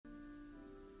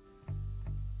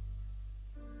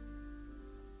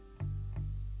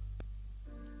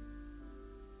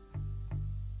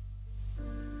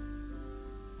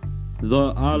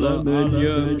The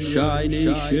aluminium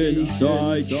shiny Shin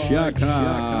side check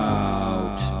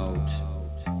out.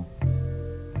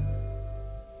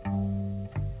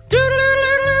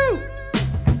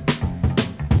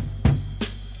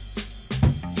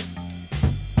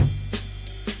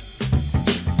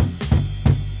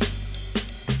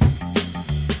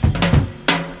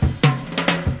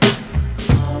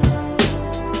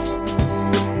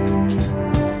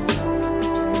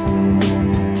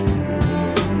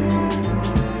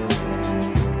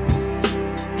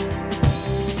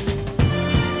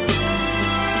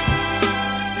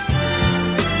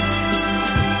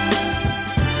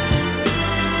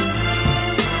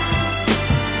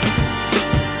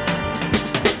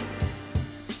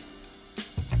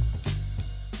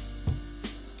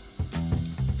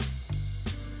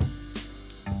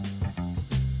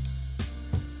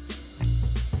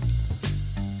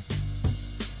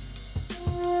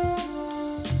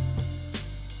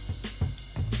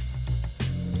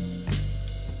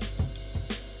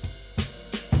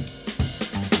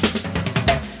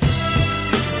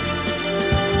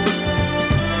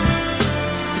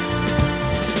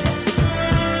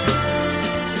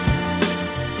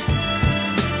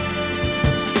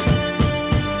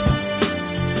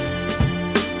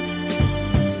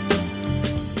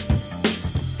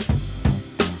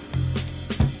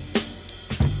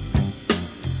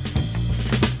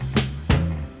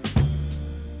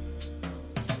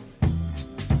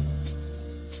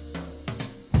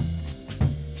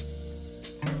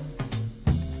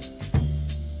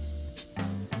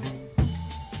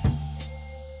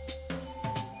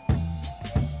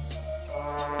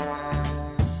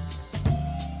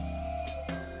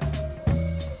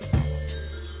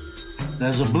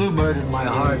 There's a bluebird in my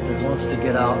heart that wants to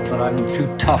get out, but I'm too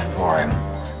tough for him.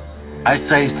 I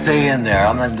say stay in there.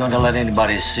 I'm not going to let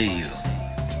anybody see you.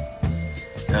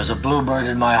 There's a bluebird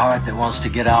in my heart that wants to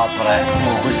get out, but I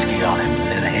pour whiskey on him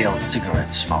and inhale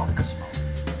cigarette smoke.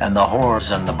 And the whores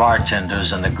and the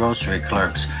bartenders and the grocery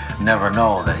clerks never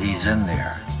know that he's in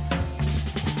there.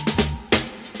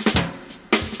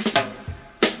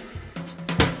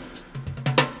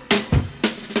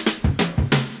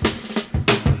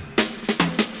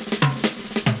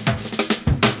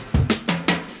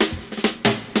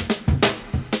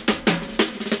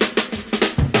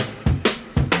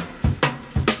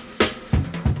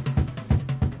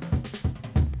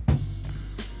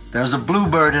 There's a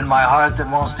bluebird in my heart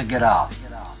that wants to get out,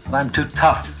 but I'm too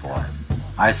tough for him.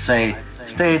 I say,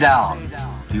 stay down.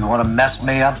 Do you want to mess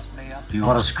me up? Do you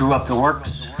want to screw up the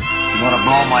works? Do you want to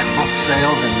blow my book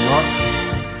sales in New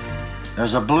York?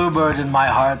 There's a bluebird in my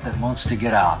heart that wants to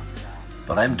get out,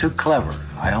 but I'm too clever.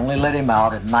 I only let him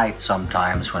out at night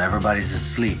sometimes when everybody's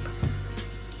asleep.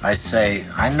 I say,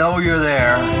 I know you're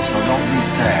there, so don't be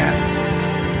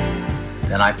sad.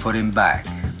 Then I put him back,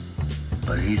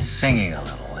 but he's singing a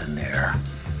little in there.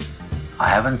 I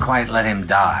haven't quite let him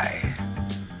die.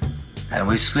 And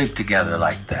we sleep together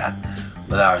like that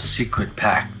with our secret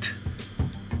pact.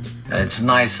 And it's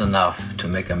nice enough to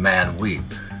make a man weep.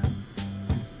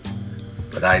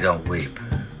 But I don't weep.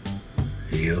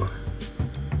 Do you?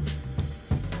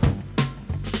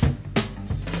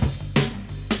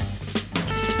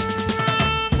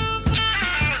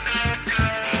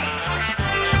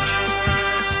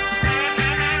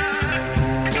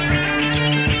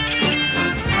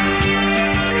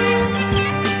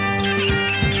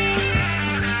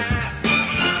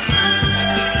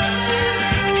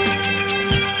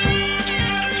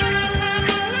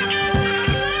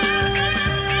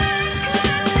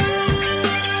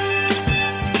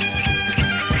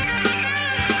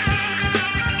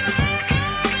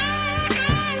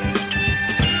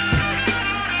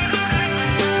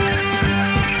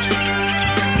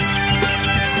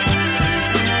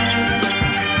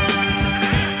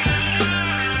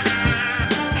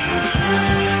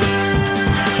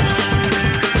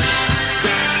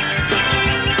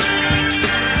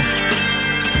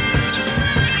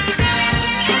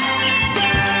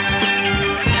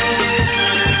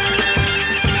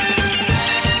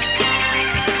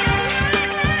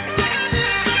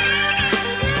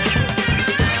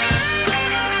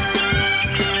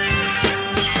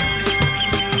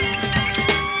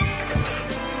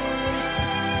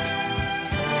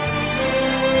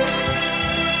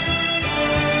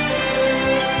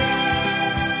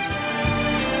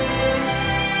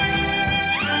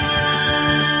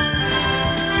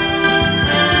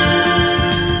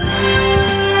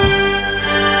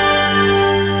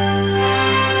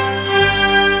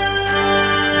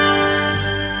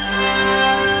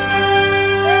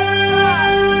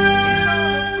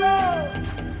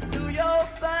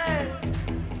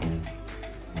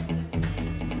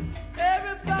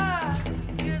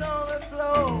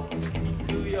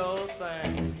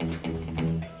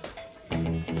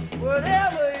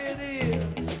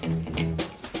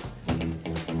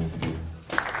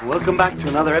 Welcome back to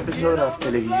another episode of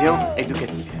Télévision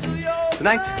Éducative.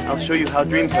 Tonight, I'll show you how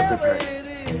dreams are prepared.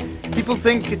 People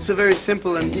think it's a very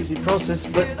simple and easy process,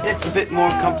 but it's a bit more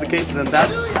complicated than that.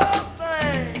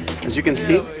 As you can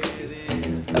see,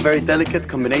 a very delicate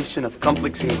combination of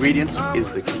complex ingredients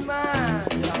is the key.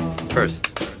 First,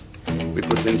 we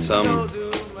put in some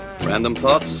random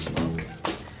thoughts,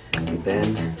 and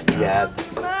then we add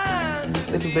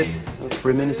a little bit of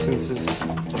reminiscences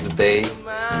of the day,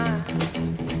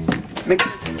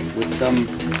 mixed with some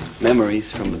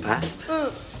memories from the past.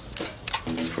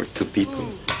 It's for two people.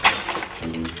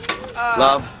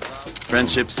 Love,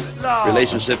 friendships,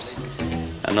 relationships,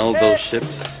 and all those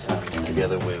ships.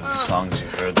 Together with songs you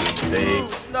heard the day,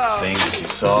 things you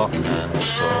saw, and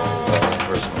also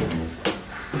personal.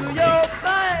 Okay,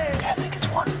 I think it's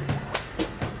one.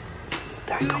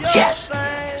 There it goes. Yes!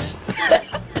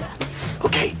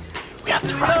 Okay, we have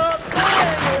to run.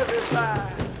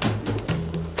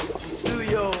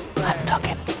 I'm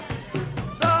talking.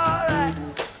 It's alright.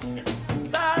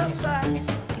 It's outside.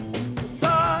 It's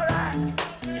alright.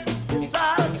 It's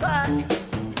outside.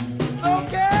 It's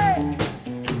okay.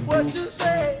 What you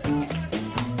say?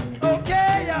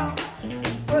 Okay, y'all.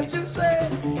 What you say?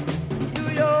 Do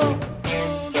your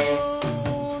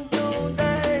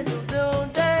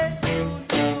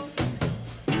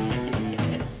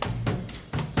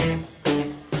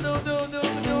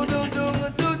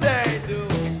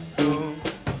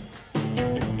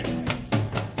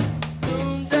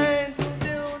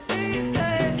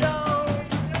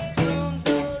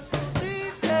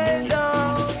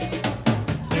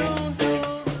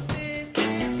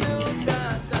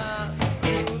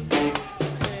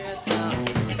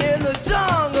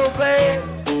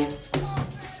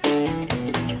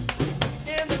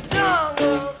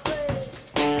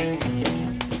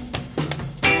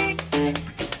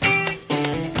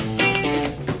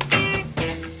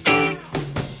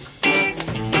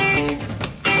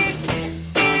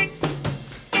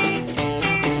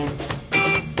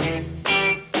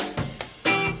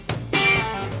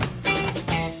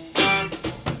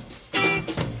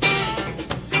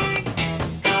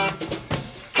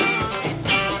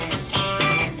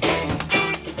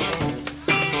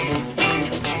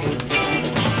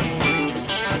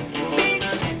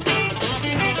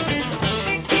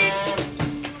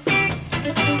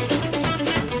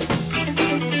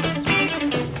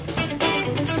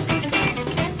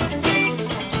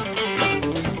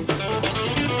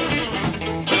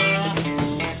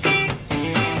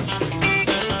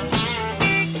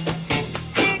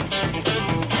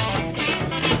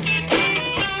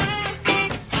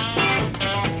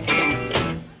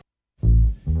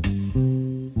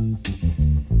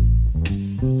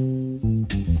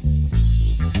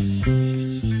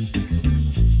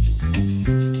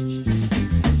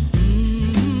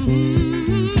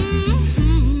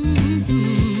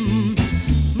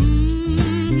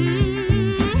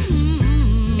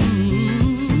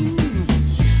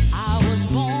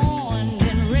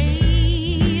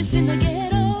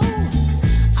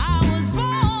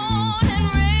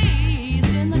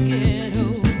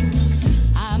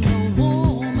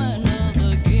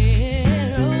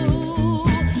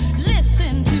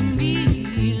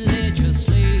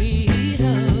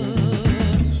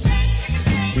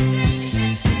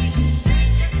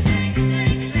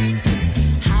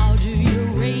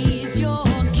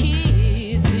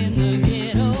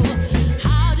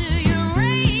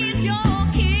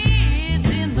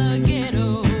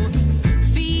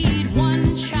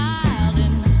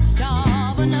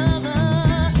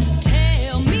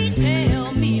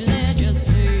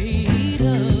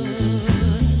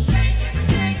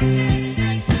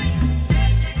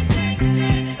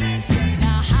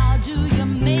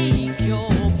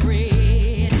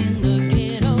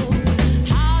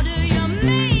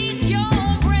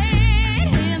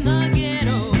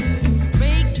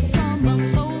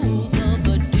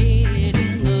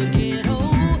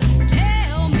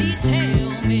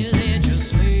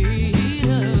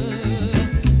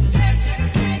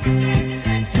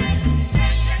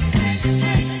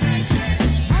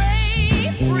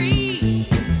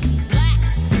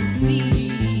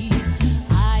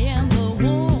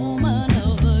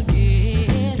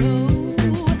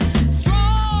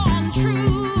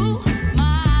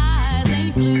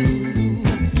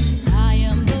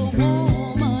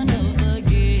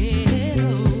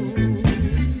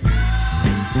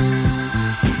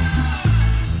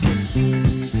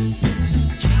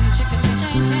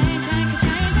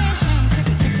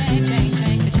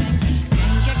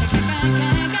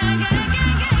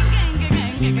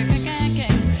Shake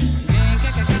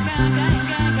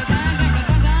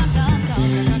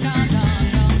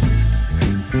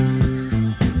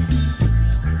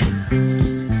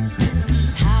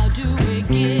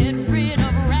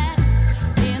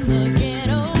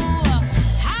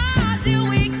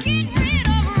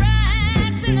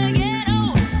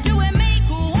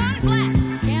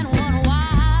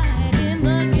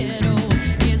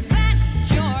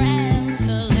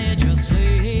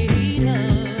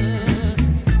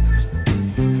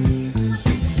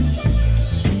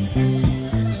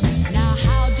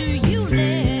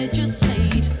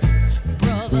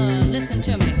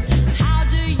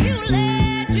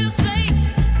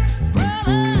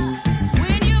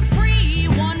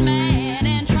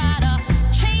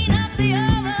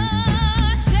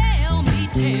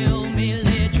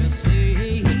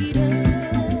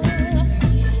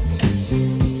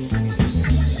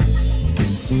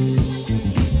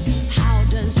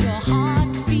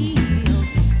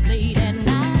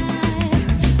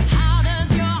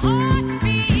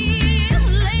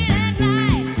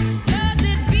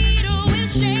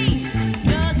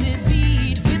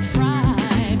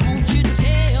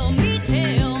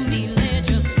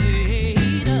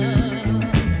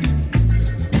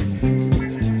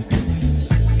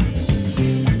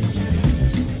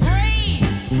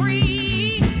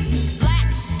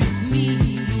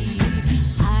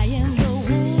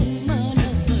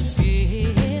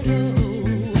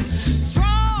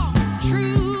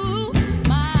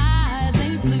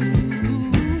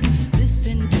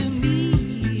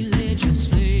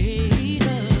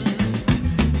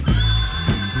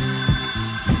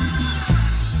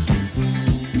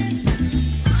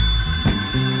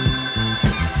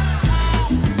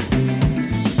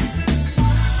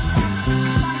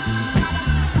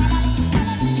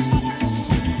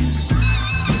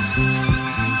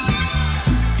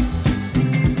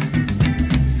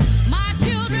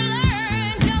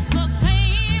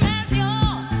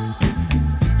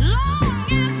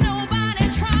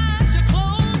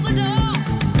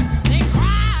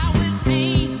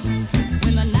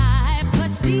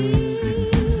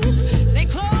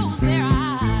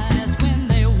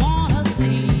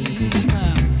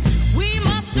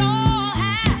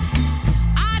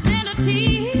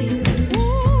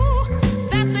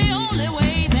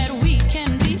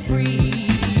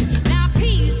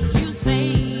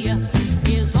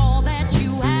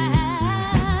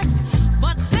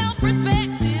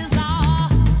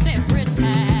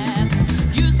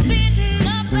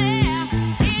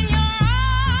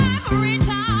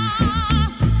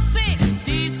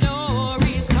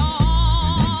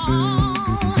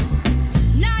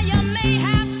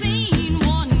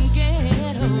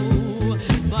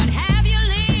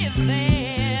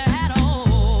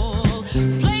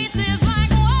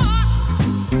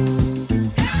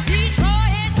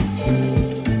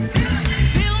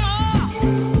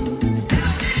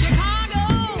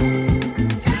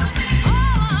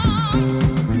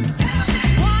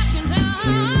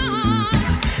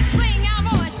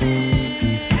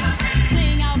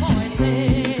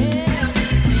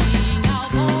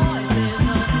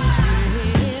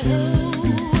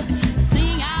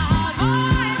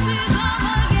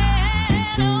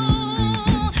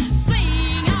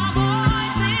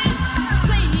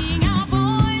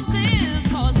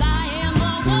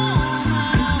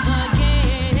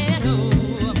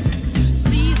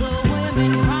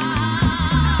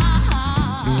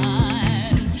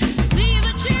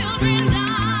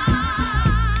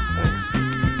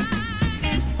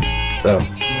So,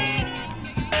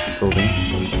 cool beans.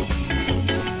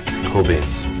 Cool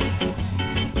beans.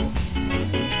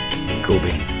 Cool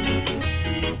beans.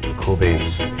 Cool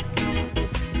beans.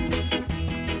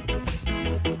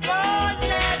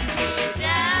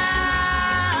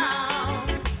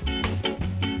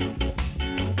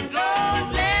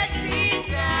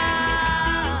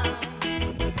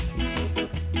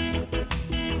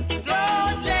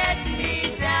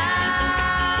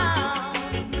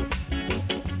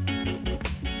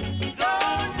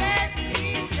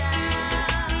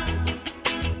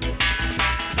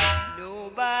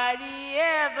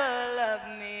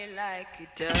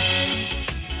 Does.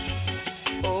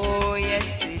 Oh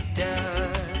yes it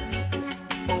does.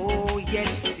 Oh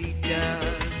yes it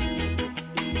does.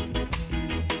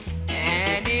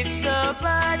 And if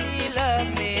somebody love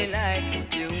me like you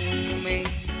do me,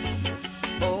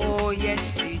 oh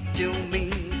yes it do me.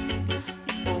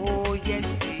 Oh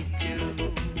yes it do.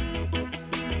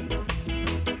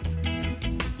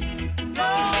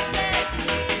 Don't let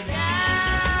me down.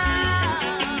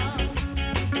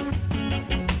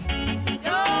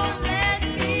 Don't let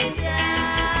me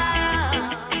down.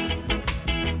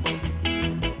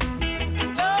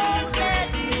 Don't let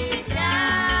me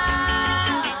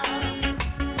down.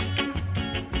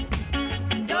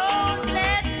 Don't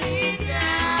let me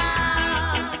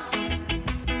down.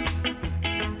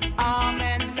 I'm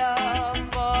in love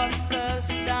for the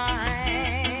first time.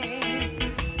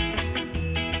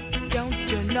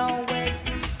 Don't you know it's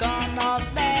gonna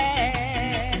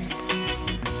last?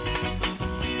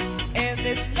 If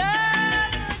this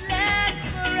love lasts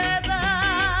forever,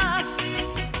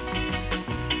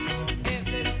 if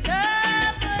this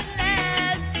love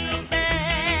lasts so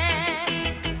bad,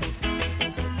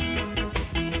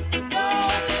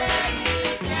 don't let me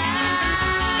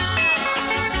down.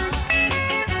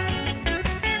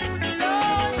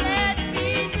 Don't let me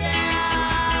down.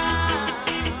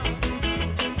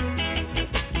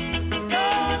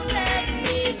 Don't let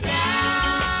me down.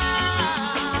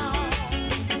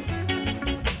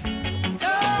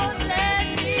 Don't let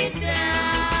me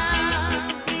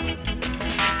down.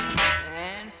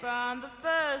 And from the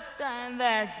first time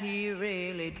that he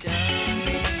really dug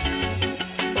me,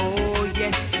 oh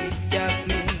yes he dug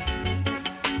me.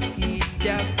 He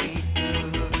dug me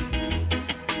good.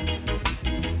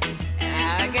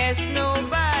 I guess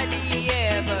nobody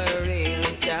ever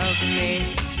really dug me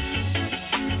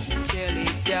till he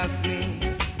dug me.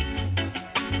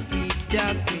 He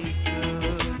dug me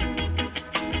good.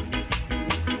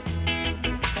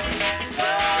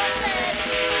 Don't let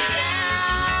me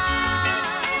down.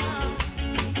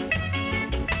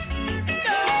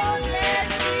 Don't let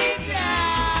me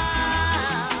down.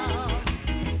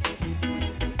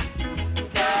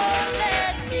 Don't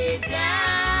let me down.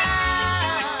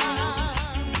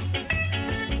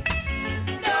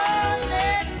 Don't let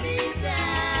me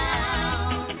down.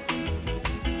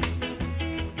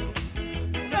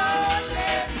 Don't let me down. Don't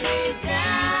let me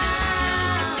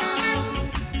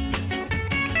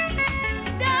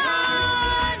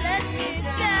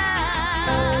down.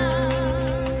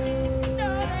 Don't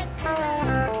let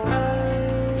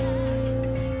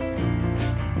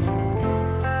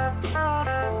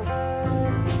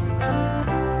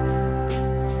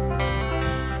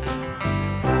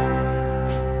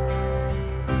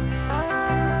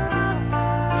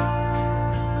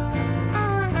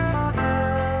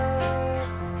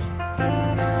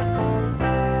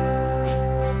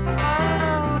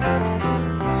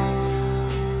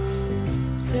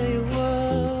say a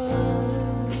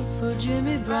word for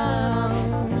Jimmy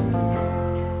Brown.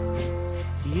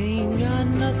 He ain't got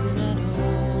nothing at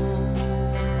all.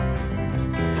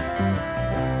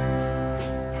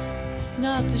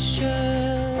 Not the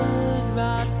shirt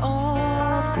right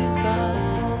off his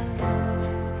back.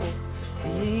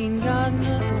 He ain't got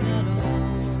nothing at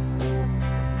all.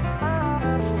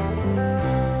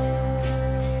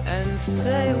 And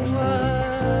say a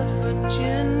word for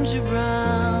Ginger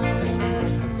Brown.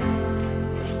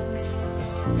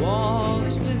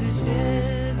 walks with his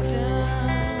head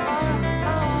down to the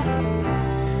floor.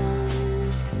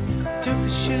 Took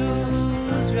the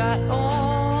shoes right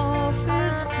off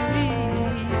his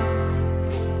feet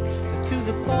and threw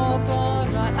the poor boy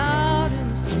right out in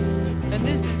the street. And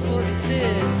this is what he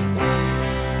said.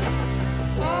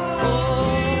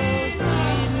 Oh,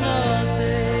 sweet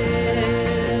nothing.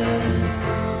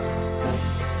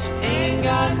 She ain't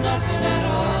got nothing at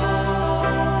all.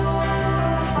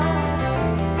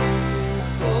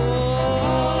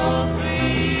 Oh,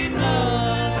 sweet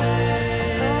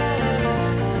nothing.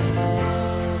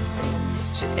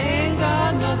 She ain't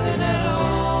got nothing at all.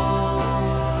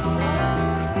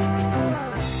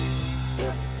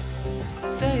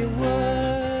 Say a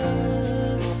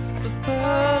word for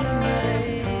Pearl and May.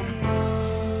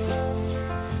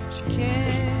 She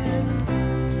can't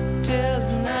tell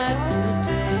the night from the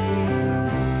day.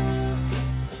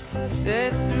 They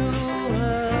threw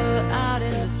her out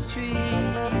in the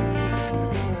street,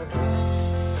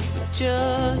 but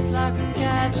just like a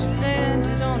cat, she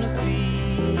landed on her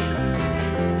feet.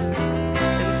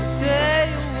 And say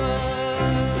a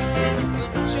word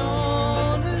for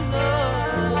John and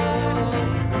love.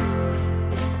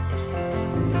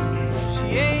 She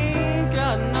ain't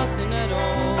got nothing at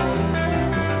all.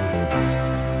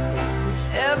 'Cause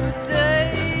every day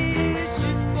she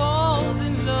falls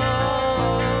in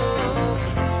love.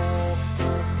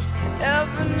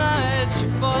 Every night she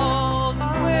falls,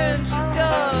 and when she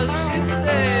does, she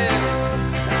says,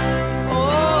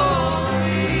 oh,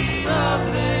 sweet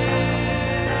nothing.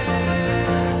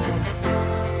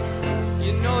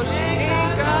 You know she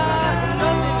ain't got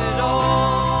nothing at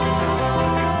all.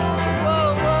 Whoa,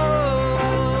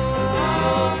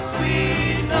 whoa,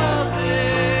 sweet nothing.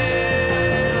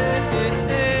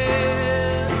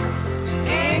 She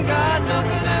ain't got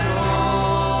nothing at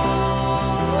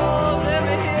all. Let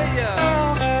me hear ya.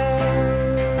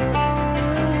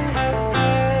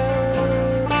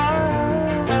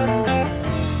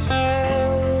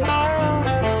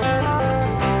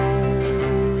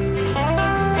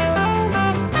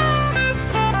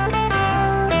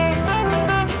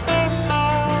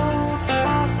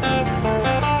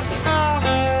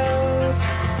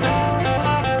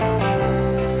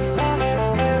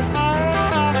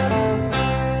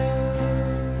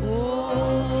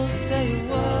 Oh, say a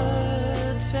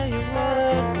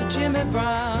word for Jimmy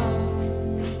Brown.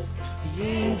 He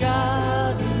ain't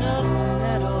got nothing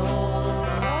at all,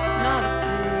 not a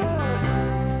thing.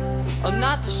 Oh,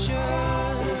 not the shirt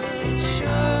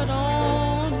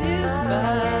on his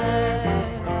back.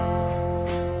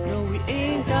 No, we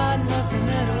ain't got nothing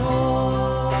at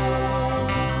all.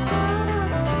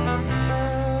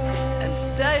 And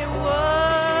say a word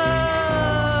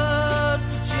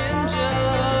for Ginger.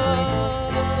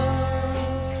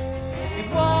 He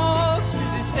walks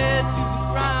with his head to the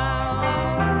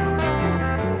ground.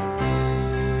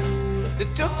 They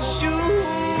took the shoes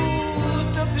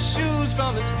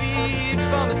from his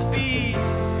feet,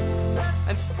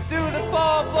 and threw the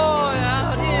poor boy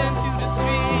out into the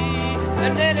street.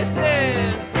 And then he said,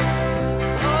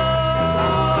 oh,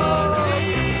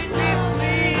 sweet, sweet,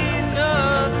 sweet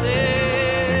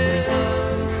nothing.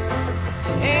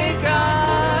 She ain't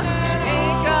got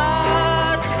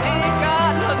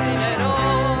nothing at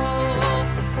all.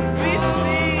 Sweet,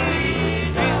 sweet,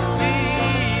 sweet,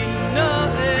 sweet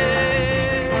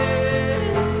nothing.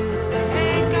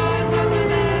 Ain't got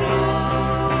nothing at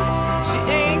all. She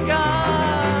ain't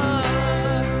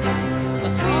got a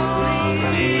sweet, sweet,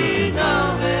 sweet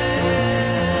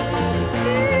nothing.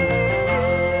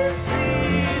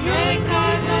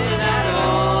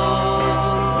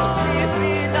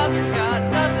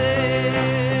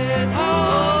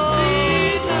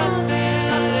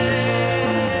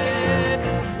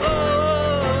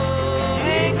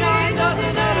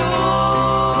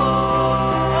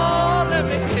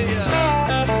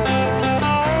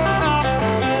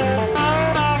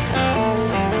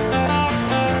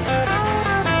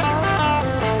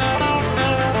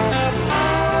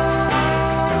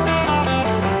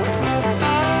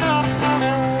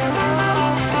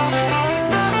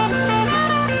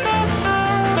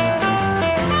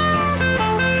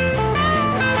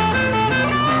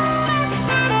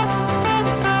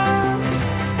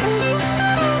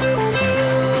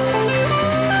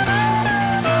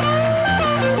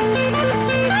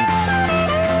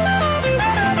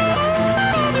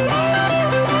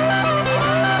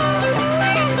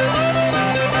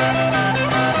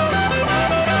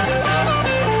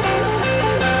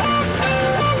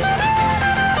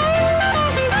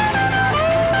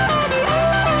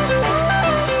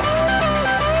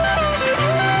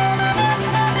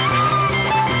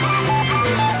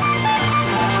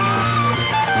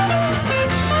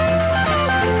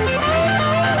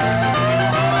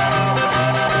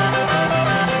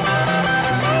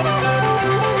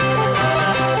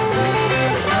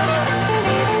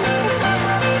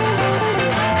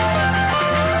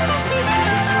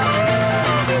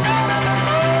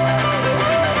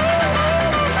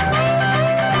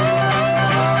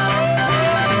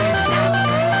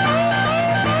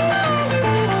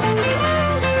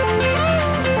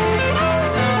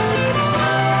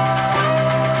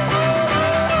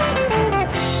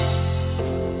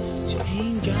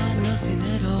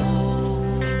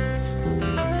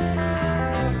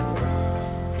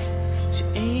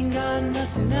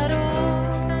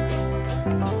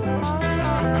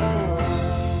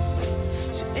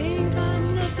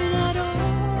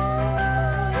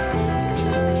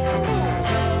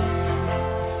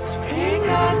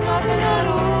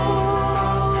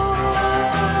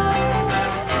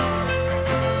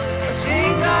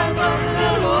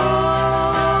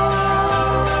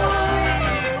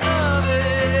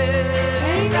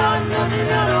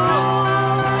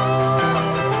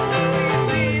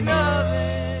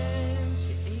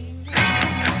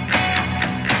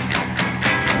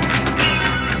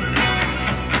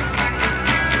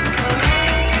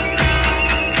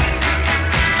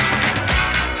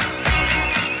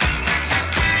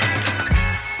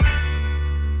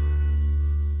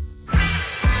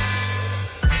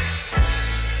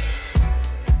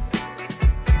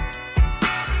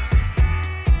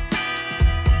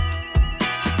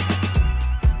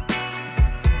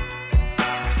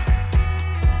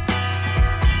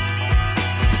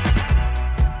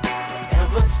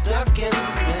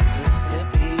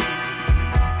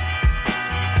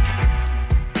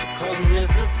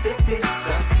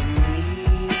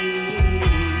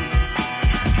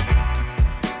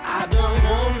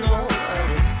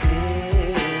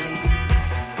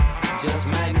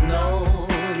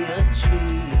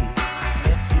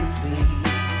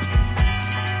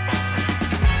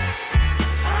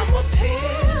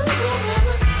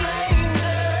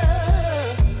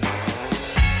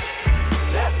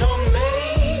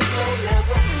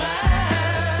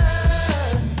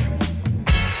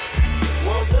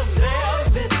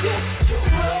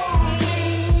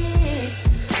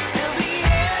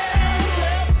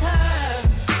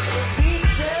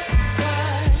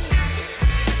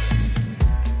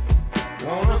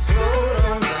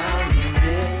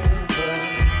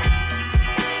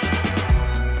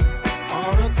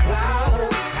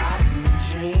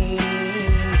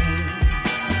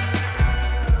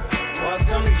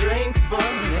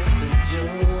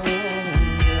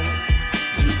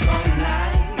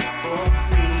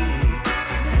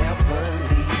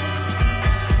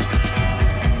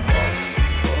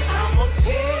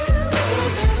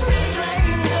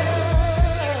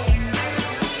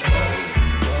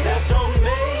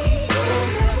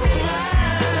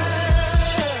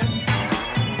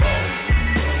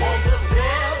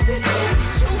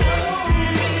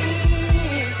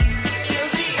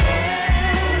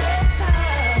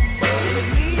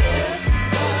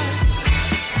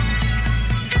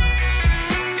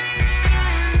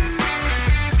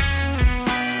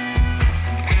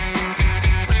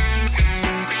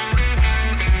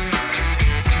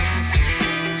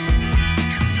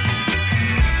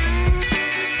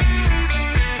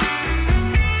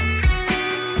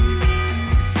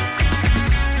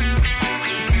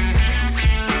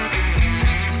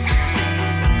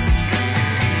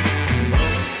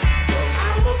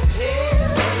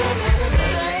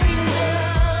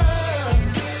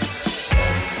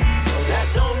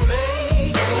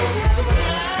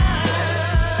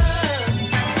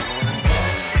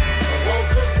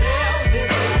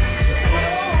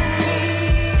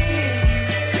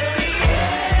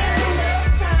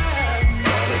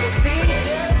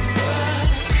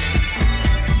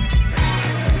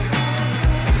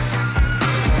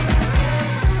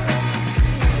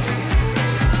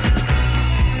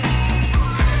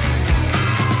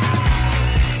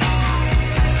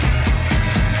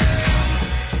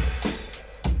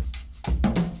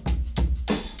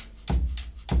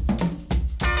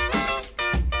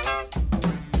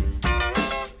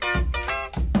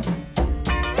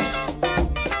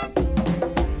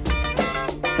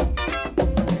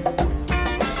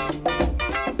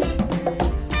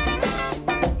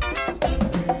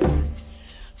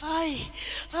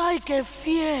 qué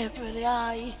fiebre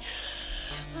hay.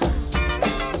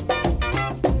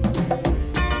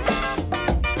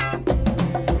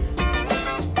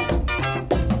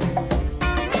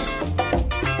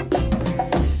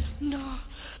 No,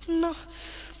 no,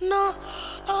 no,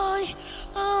 ay,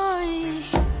 ay.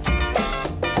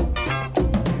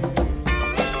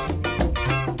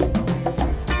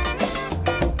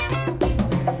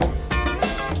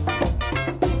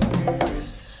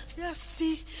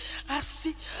 Así,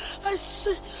 así, así,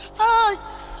 ay,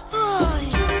 ay.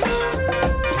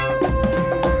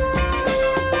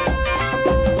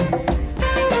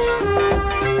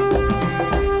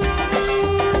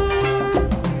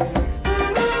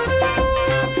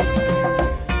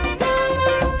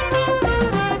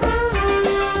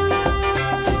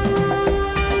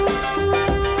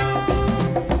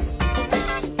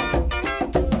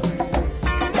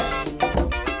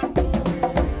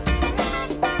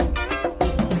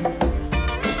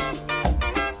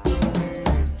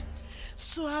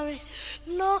 Suave,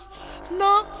 no,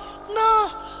 no, no,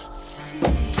 sí.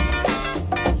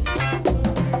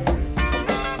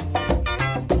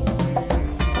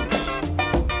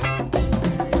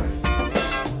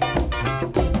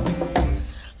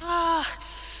 Ah,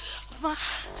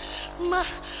 ma,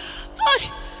 ay,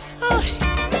 ay.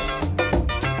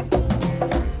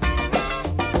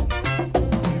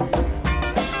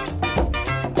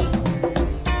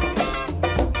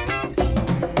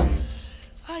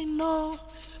 Ay, no,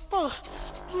 oh,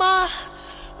 ma.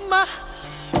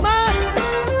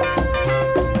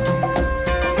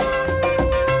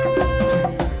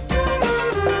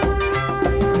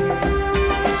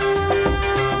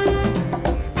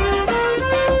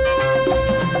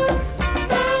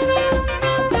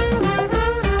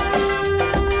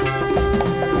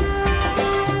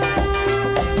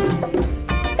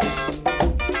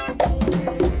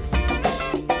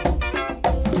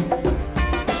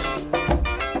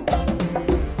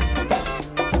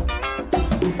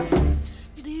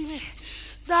 Dime,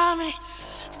 dame,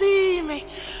 dime.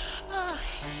 Ay.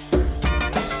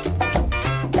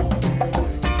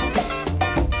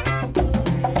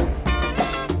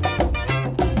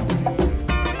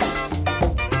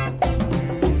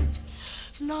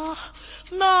 No,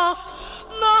 no,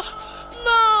 no,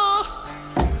 no.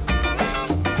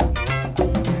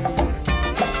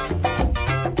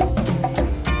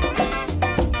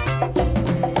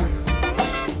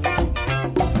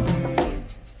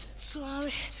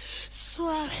 Suave,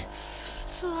 suave,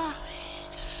 suave,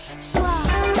 suave.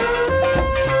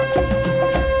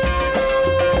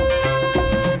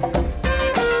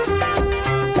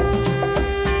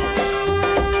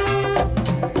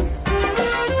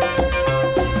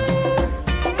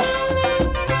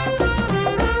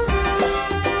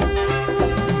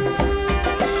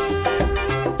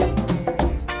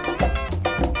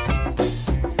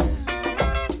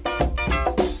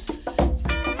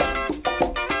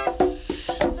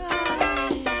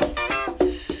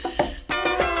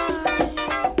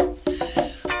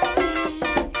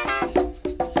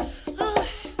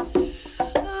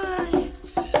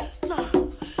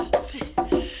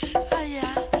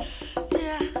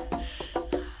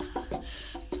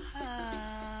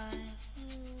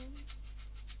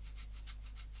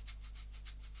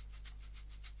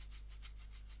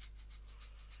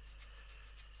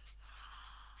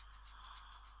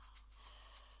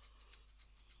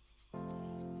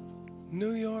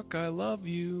 New York, I love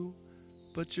you,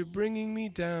 but you're bringing me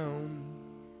down.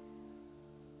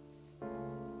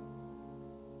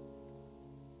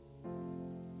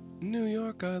 New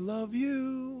York, I love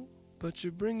you, but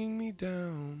you're bringing me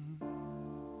down.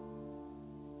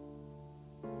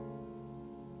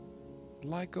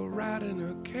 Like a rat in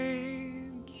a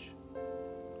cage,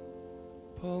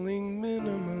 pulling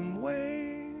minimum wage.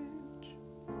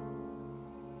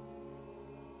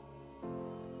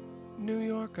 New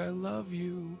York, I love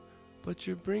you, but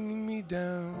you're bringing me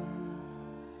down.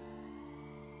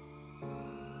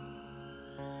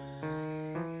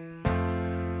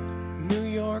 New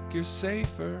York, you're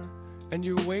safer, and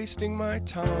you're wasting my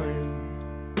time.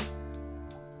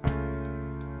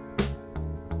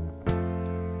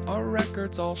 Our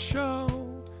records all show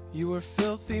you were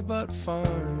filthy but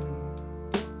fine.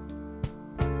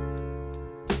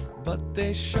 But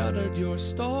they shuttered your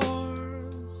stores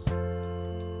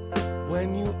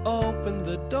when you opened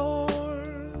the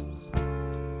doors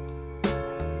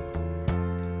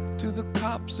to the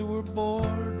cops who were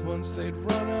bored once they'd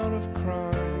run out of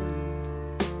crime.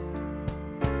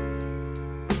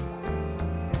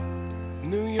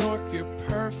 New York, you're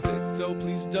perfect, oh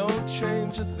please don't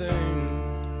change a thing.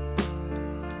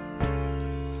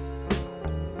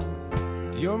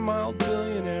 Your mild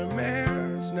billionaire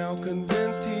mayor's now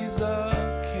convinced he's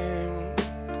a king.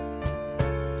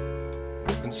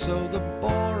 And so the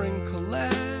boring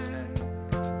collect,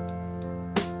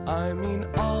 I mean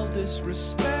all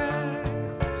disrespect.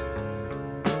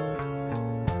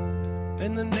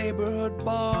 In the neighborhood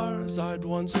bars I'd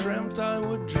once dreamt I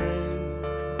would drink.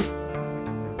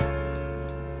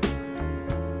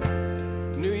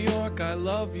 New York, I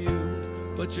love you,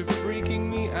 but you're freaking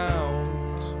me out.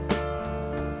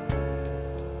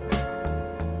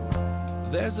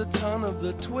 There's a ton of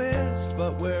the twist,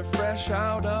 but we're fresh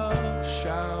out of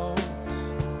shout.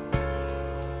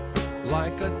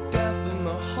 Like a death in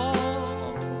the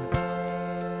hall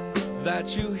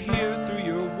that you hear through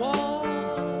your wall.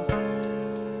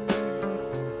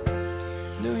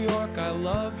 New York, I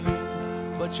love you,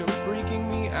 but you're freaking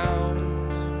me out.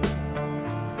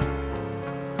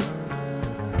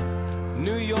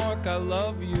 New York, I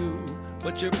love you,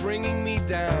 but you're bringing me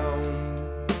down.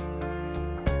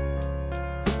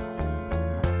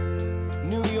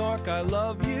 New York, I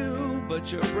love you,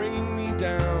 but you're bringing me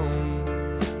down.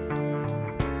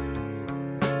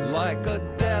 Like a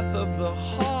death of the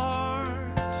heart.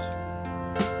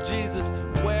 Jesus,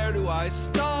 where do I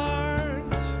start?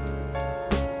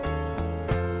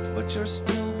 But you're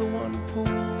still the one pool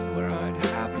where I'd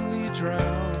happily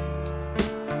drown.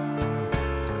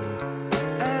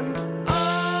 And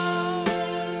oh,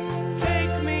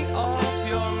 take me off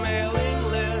your mailing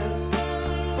list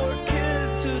for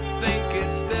kids who think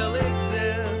it still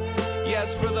exists.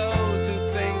 Yes, for those who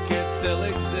think it still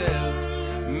exists.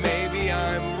 Maybe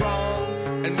I'm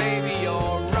wrong, and maybe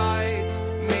you're right.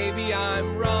 Maybe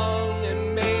I'm wrong,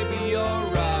 and maybe you're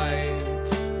right.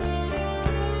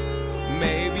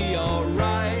 Maybe you're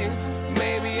right.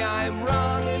 Maybe I'm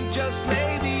wrong, and just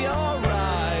maybe you're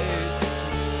right.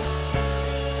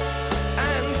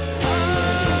 And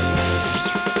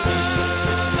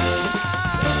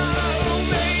oh,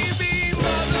 maybe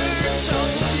mother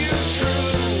told you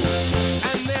true,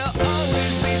 and there'll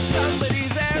always be somebody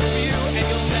there for you, and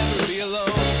you'll never be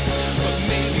alone. But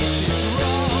maybe she's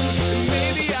wrong, and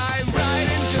maybe I'm right,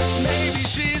 and just maybe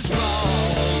she's wrong.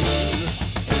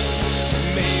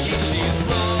 Maybe she's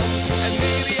wrong, and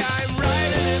maybe I'm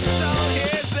right, and if so,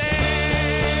 here's there.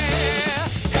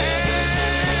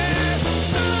 Here's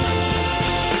so.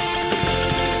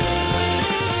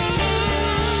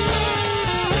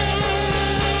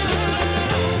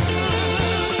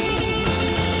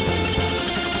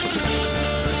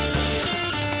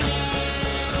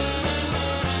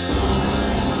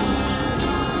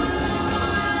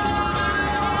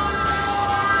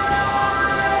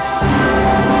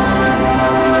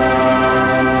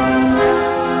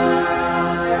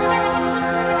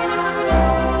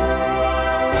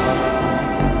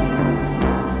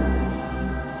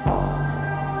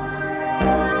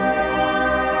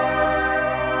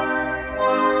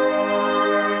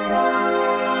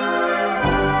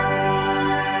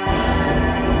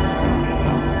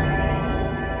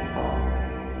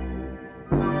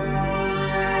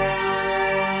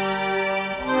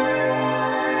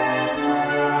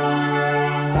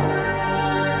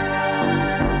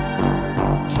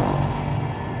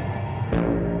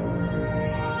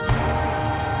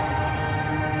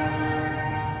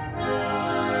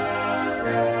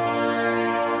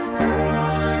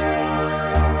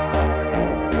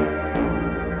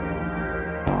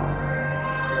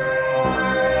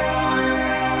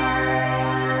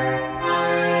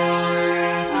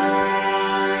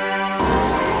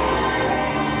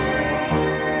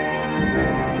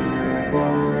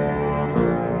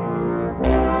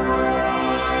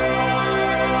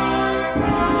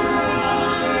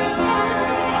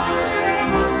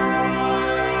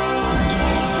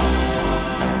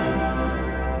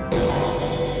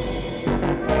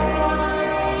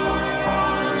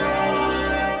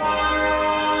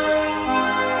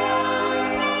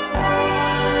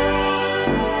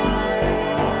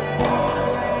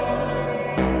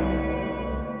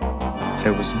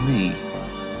 There was me,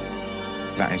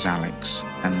 that is Alex,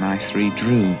 and my three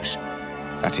droogs,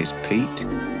 that is Pete,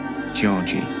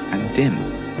 Georgie, and Dim.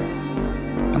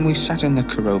 And we sat in the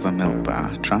Korova milk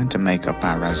bar trying to make up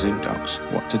our Razoo dogs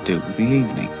what to do with the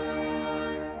evening.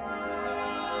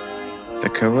 The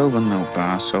Korova milk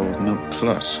bar sold Milk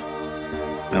Plus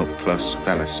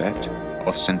Velocet,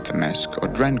 or Synthemesk, or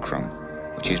Drencrum,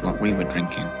 which is what we were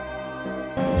drinking.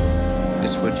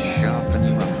 This would sharpen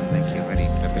you up and make you ready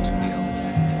for a bit of the old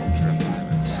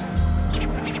ultraviolence.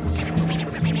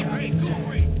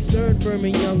 Stirred firm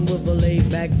and young with a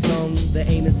laid-back tongue. The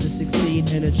aim is to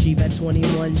succeed and achieve at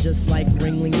 21. Just like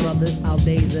Ringling Brothers, our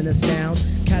days and astound.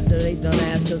 Captivate the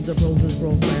mass cause the prose is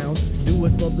profound. Do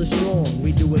it for the strong,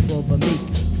 we do it for the meek.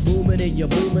 Boom it in your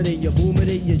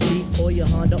Jeep, or your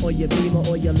Honda, or your Beamer,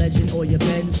 or your Legend, or your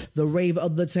Benz. The rave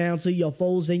of the town to your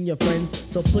foes and your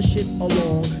friends. So push it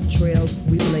along, trails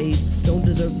we blaze. Don't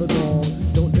deserve the gong,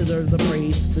 don't deserve the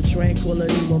praise. The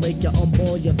tranquility will make you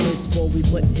all your fists. Before we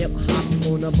put hip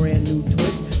hop on a brand new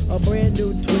twist. A brand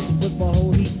new twist with a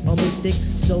whole heap of mystic.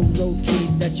 So low key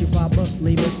that you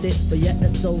probably missed it. But yet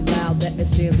it's so loud that it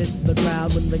stands in the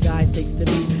crowd. When the guy takes the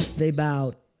beat, they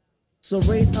bowed. So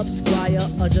raise up, squire,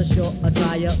 adjust your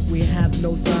attire. We have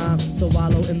no time to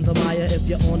wallow in the mire. If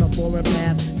you're on a foreign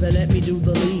path, then let me do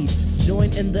the lead.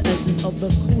 Join in the essence of the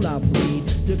cool-out breed.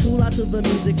 You cool out to the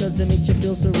music cause it makes you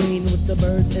feel serene. With the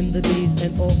birds and the bees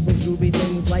and all those groovy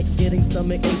things. Like getting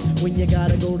stomach aches when you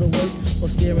gotta go to work. Or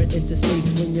staring into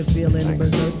space when you're feeling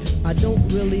berserk. I don't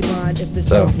really mind if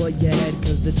it's over your head.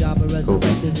 Cause the job of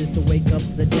resurrectors is to wake up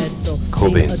the dead. So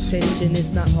pay attention,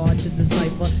 it's not hard to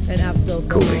decipher. And after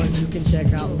the ones you can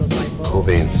check out the Viper. Cool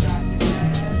beans.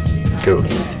 Cool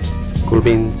beans. Cool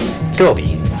beans. Cool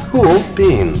beans. Cool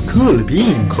beans. Cool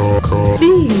beans. Cool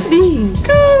Beans.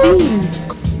 Cool beans.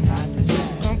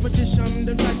 Competition,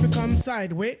 them try to come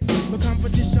sideways. But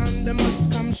competition, they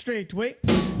must come straight way.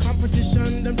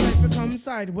 Competition, them try to come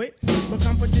sideways. But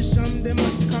competition, they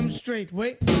must come straight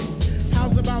way.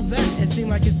 How's about that? It seems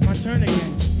like it's my turn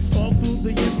again. All through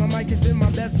the years, my mic has been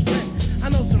my best friend. I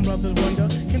know some brothers wonder,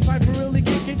 can Piper really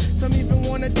kick it? Some even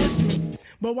wanna diss me,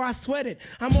 but why sweat it?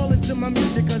 I'm all into my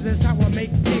music cause that's how I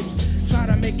make tapes. Try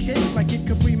to make hits like it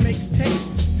Capri makes tapes.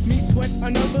 Me sweat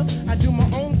another, I do my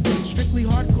own thing. Strictly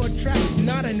hardcore tracks,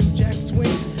 not a new jack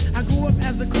swing. I grew up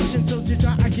as a Christian, so to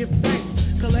God I give thanks.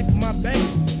 Collect my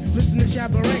banks, listen to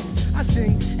Shabba Ranks. I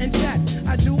sing and chat,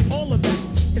 I do all of that.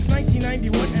 It's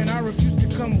 1991 and I refuse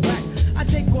to come back. I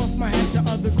take off my hat to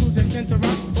other crews that tend to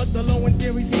rock, but the low end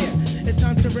theory's here. It's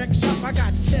time to wreck shop. I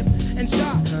got tip and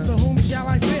shot, so whom shall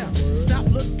I fear? Stop,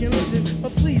 look, and listen,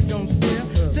 but please don't stare.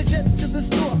 Suggest to the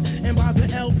store and buy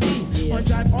the LP on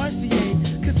Drive RCA,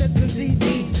 cassettes and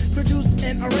CDs, produced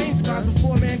and arranged by the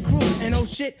four-man crew. And oh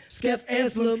shit, Skeff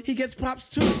Anselm, he gets props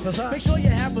too. Make sure you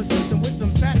have a system with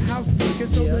some fat house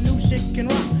speakers so the new shit can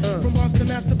rock. From Boston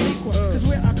to Massapequa, cause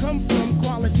where I come from,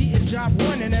 quality is job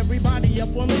one, and everybody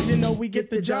up on it, you know we get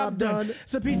the job done.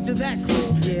 So peace to that crew,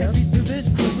 and peace to this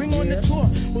crew. Bring on the tour,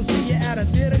 we'll see you at a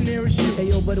theater nearest you. Hey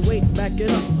yo, but wait, back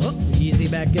it up, easy,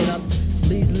 back it up.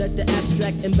 Please let the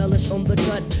abstract embellish on the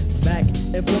cut. Back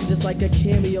and forth just like a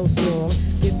cameo song.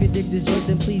 If you dig this joint,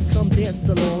 then please come dance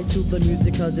along to the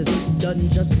music, cause it's done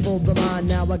just for the mind.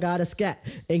 Now I gotta scat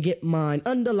and get mine.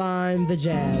 Underline the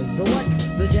jazz. The what?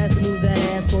 The jazz to move that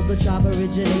ass for the chop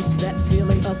originates. That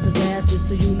feeling up his ass.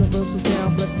 It's a universal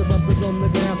sound. Bless the brothers on the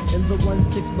ground in the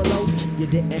 1-6 below. You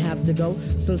didn't have to go.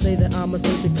 Some say that I'm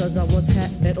eccentric cause I once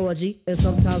had an orgy. And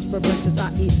sometimes for breakfast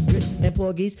I eat grits and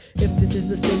porgies. If this is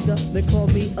a stinker, then call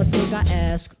me a slink, I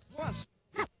ask.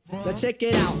 Now check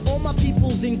it out, all my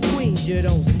peoples in Queens, you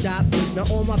don't stop. Now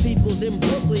all my peoples in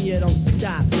Brooklyn, you don't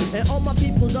stop. And all my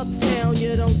peoples uptown,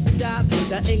 you don't stop.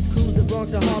 That includes the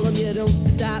Bronx and Harlem, you don't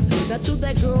stop. Now to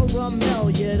that girl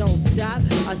Ramel, you don't stop.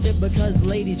 I said because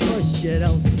ladies first, you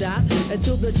don't stop. And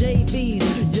to the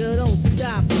JBs, you don't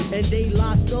stop. And De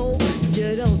La Soul,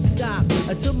 you don't stop.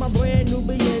 And to my brand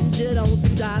Nubians, you don't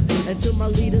stop. And to my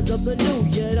leaders of the new,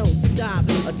 you don't stop.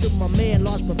 And to my man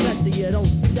Large Professor, you don't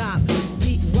stop.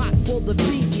 Rock for the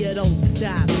beat, you don't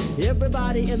stop.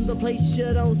 Everybody in the place,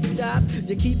 you don't stop.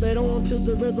 You keep it on to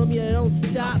the rhythm, you don't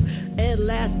stop. And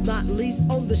last not least,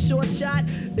 on the short shot,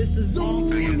 it's the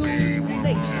Zulu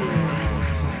Nation.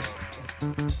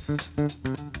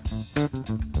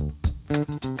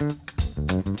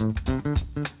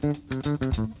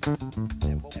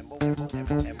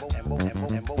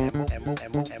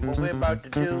 And what we're about to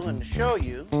do and show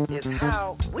you is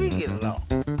how we get along.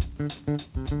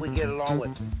 We get along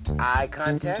with eye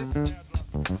contact.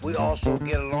 We also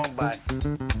get along by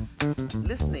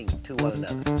listening to one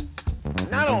another.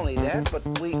 Not only that, but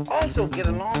we also get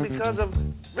along because of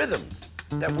rhythms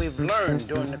that we've learned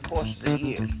during the course of the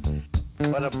years.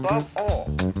 But above all,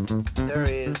 there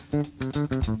is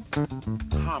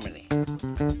harmony,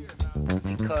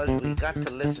 because we got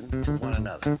to listen to one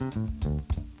another.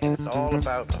 And it's all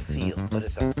about a feel, but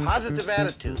it's a positive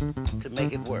attitude to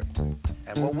make it work.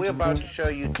 And what we're about to show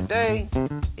you today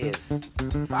is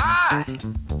 5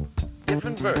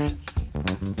 different versions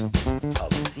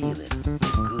of feeling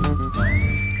good.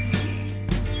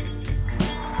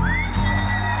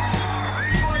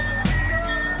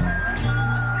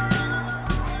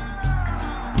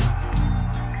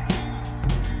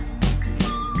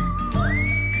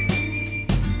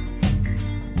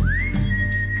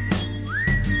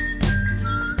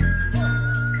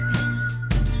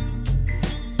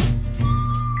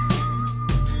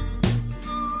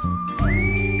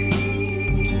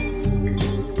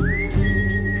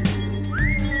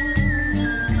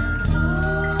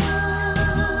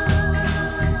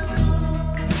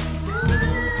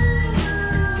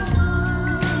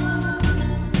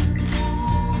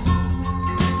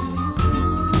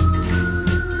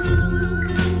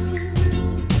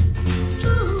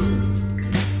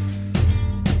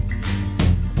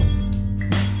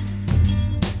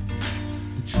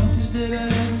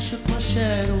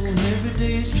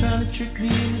 always trying to trick me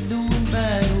into doing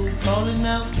battle. Calling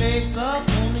out fake up,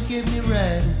 wanna get me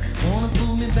rattled. Wanna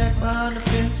pull me back behind the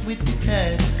fence with the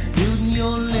cattle. Building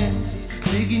your lenses,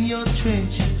 digging your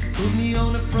trenches. Put me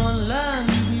on the front line,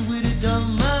 leave me with a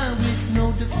dumb mind with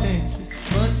no defenses.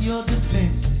 But your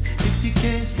defenses, if you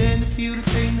can't stand to feel the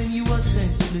pain, then you are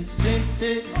senseless. Since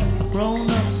this, I've grown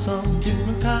up some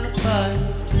different kind of fire.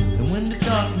 And when the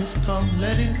darkness comes,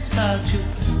 let it inside you.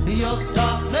 Your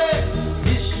darkness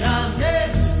is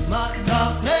shining, my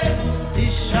darkness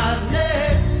is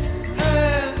shining.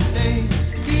 Hey,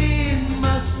 in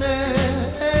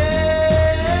myself.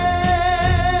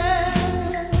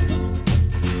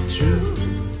 True.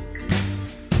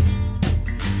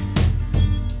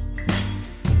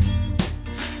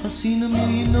 I've seen a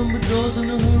million number doors on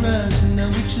the horizon. Now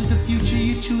which is the future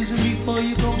you're choosing before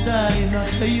you gon' die? And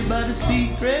I'll tell you about a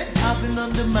secret I've been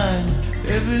undermining.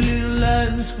 Every little lie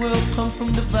in this world come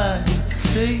from dividing.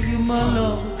 Say you're my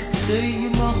love, say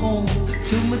you're my home.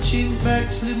 Till my chin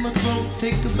back, slit my throat,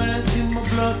 take a bath in my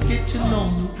blood, get to know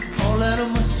me. All out of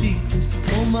my secrets,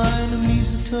 all my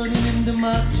enemies are turning into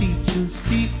my teachers.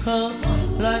 Because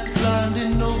life's blind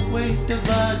and no way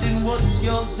dividing what's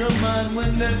yours or mine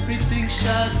when everything's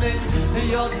shining. And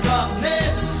your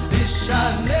darkness is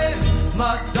shining,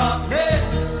 my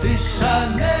darkness is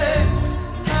shining.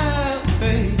 Have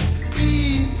faith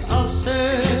in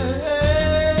ourselves.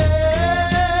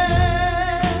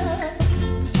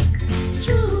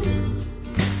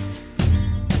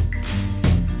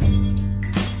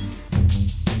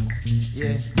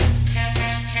 Yeah.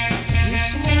 Yes,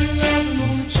 I'm only loving,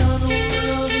 only trying to only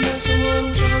love. Yes, I'm what I'm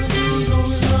trying to do is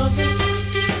only love it.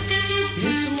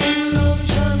 Yes, I'm only loving,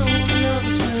 trying to only love. I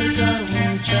swear to God, I'm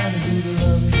only trying to do the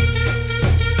loving.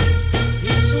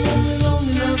 Yes, I'm only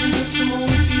lonely loving. Yes, I'm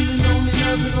only feeling only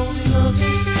loving, only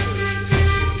loving.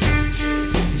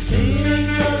 You say it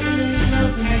ain't loving, ain't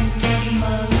loving, ain't loving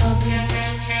my loving.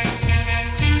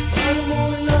 But I'm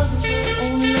only loving,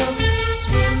 only loving. I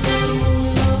swear to God, I'm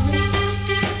only loving.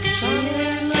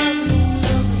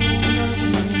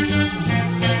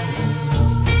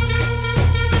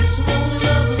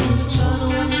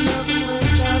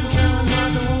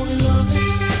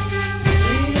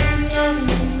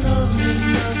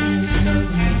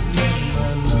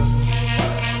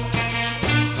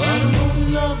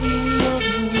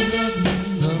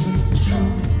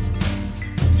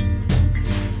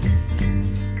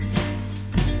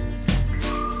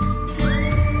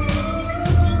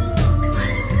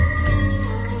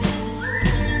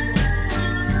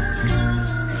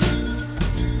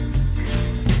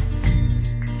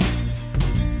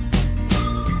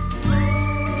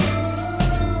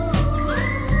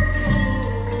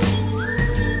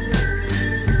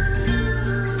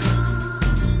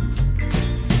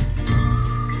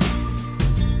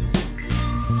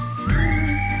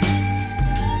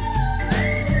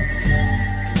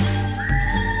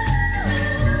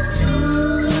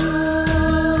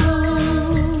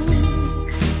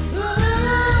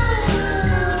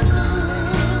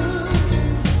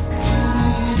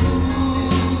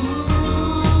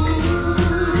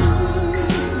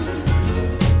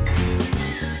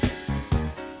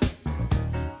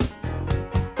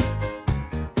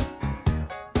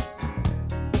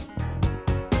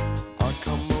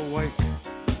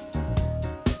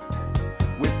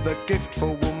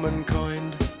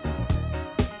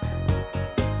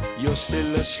 You're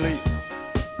still asleep,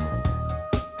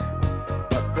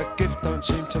 but the gift don't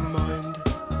seem to mind.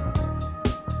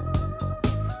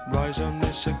 Rise on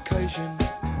this occasion,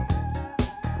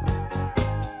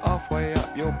 halfway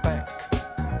up your back,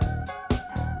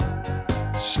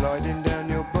 sliding down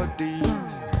your body,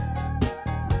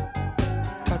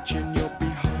 touching your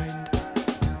behind.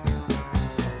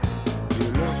 You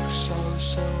look so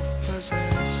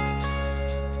self-possessed,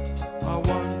 I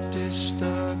won't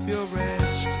disturb your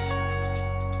rest.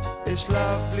 It's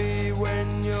lovely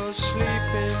when you're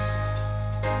sleeping,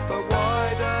 but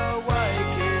wide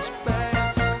awake is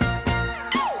best.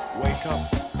 Wake up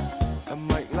and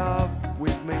make love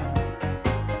with me.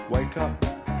 Wake up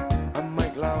and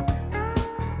make love.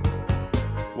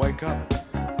 Wake up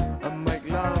and make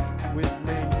love with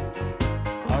me.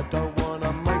 I don't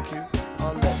wanna make you,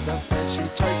 I'll let the fancy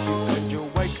take you, and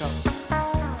you'll wake up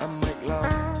and make love.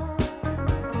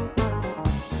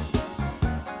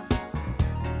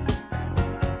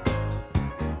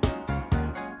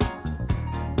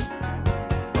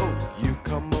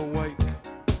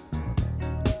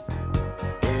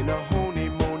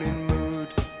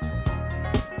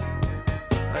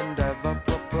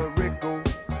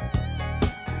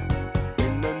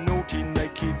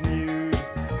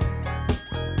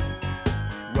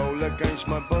 Against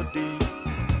my body,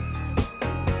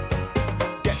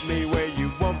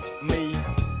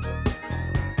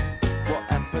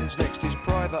 is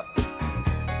private.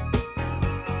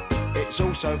 It's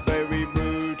also very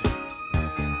rude.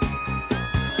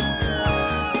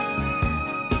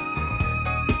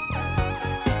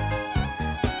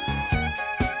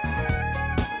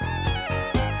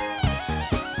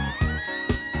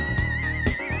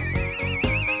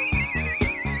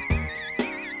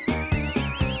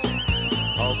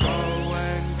 I'll go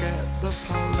and get the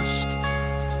post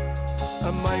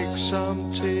and make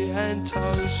some tea and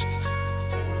toast.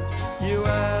 You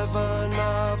have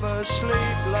another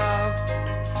sleep, love.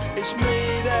 It's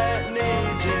me that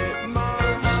needs it most.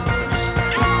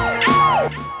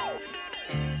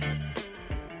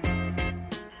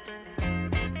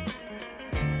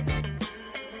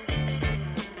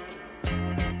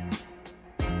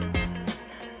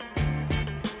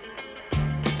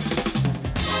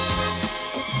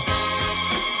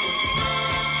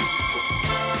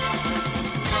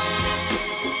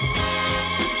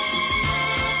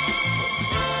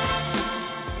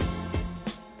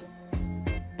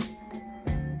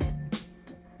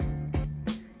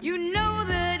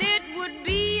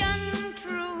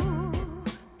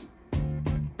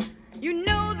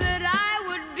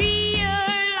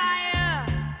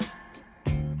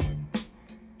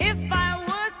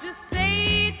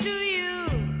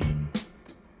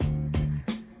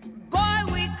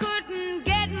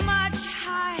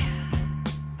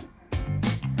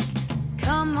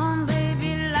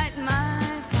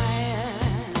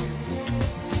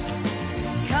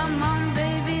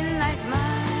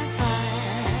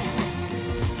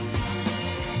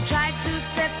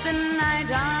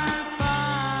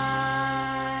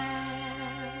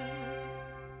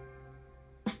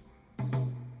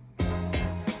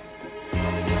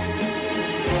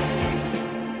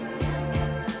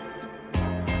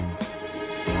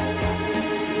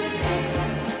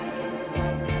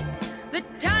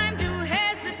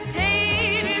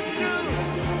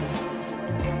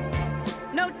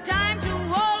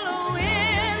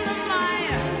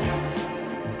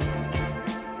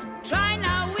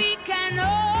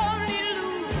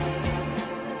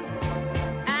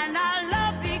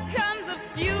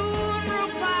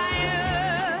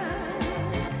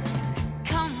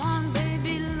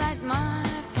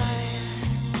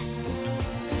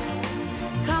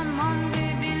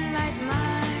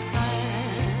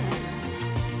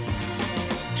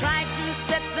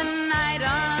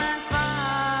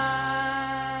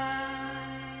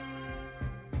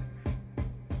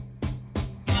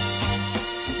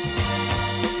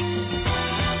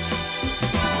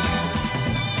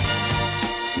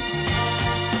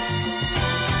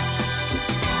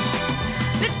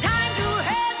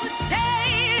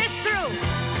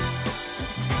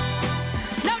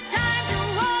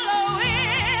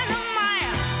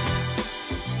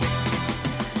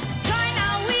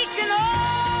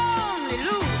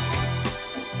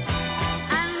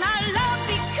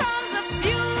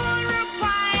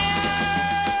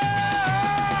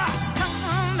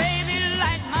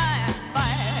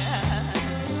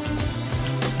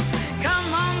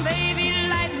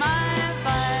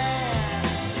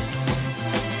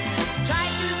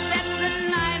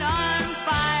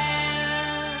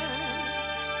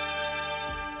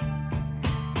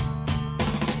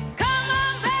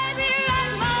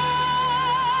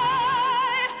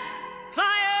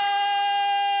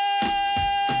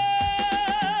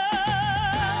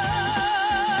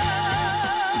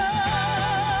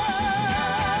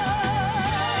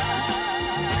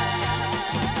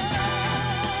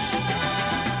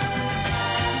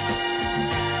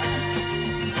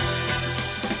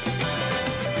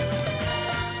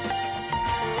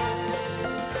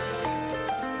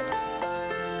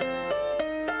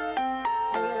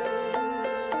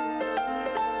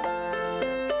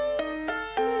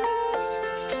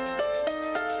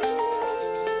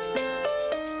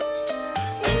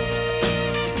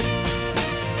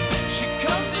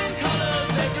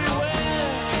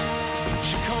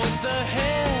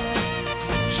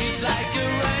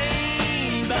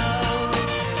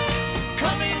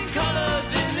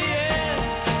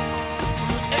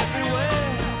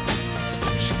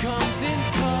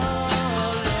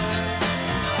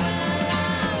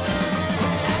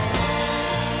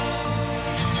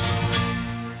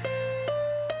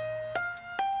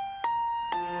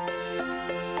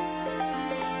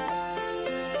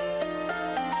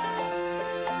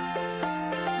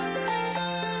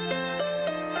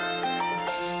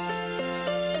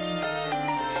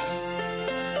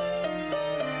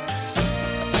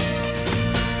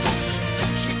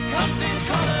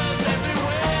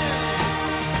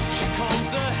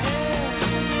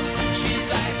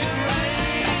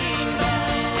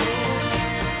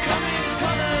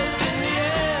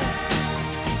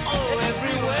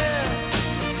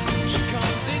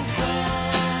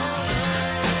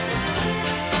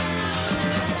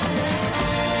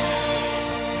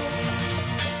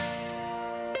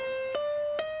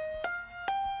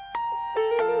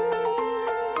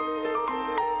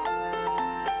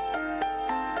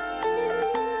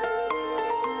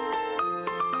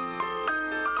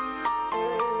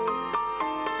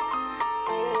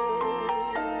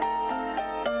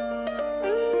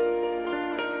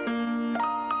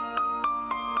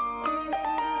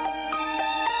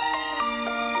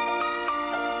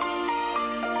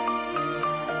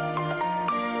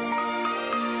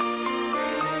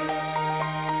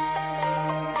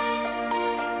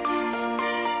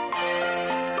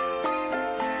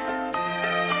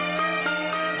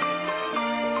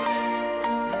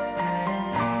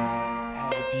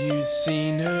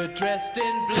 seen her dressed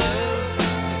in blue?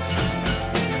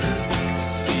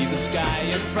 See the sky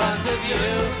in front of you,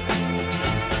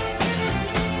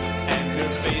 and her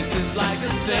face is like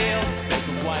a sail, speck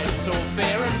of white, so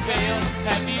fair and pale.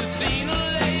 Have you seen a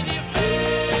lady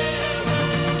fair?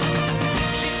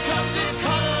 She comes in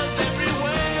colors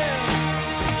everywhere.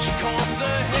 She combs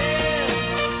her hair.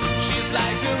 She's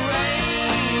like a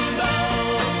rainbow.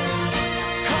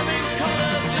 Coming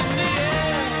colors in the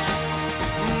air.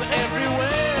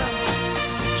 Everywhere.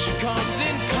 She comes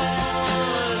in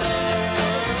colors.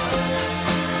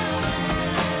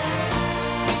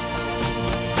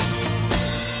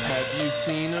 Have you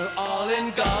seen her all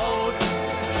in gold?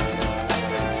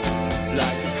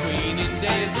 Like a queen in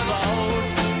days of old.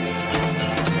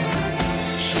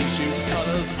 She shoots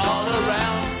colors all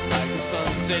around, like a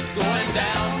sunset going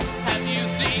down. Have you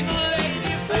seen a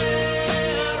lady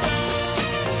fair?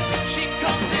 She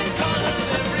comes in colors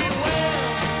everywhere.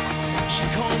 She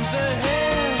combs her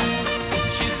hair.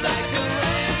 She's like a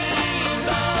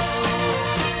rainbow.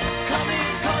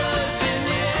 Coming colors in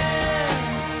the air.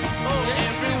 Oh,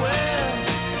 everywhere.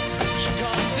 She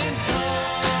comes in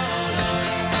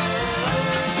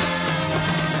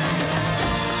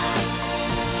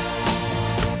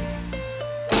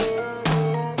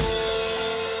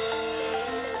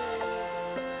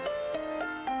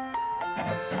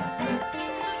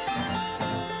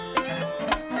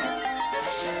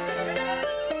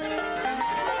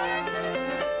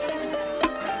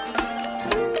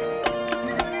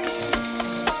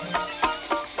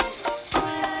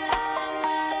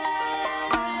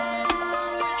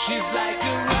she's like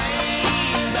a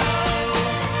rainbow.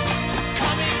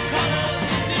 Coming colors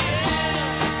in the air.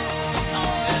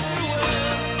 Oh,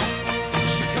 everywhere.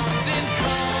 She comes in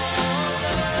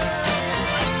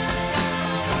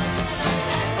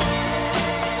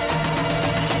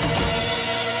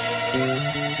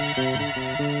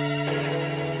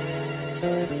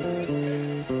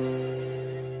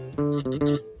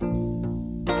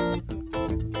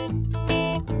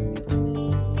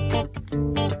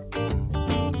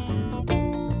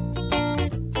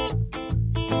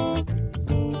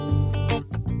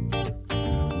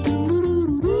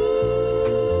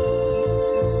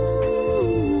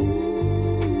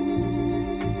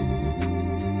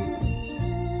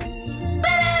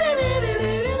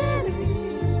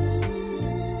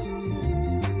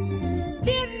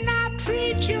Didn't I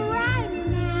treat you right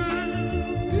now?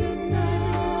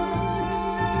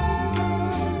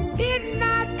 Didn't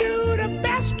I do the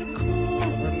best I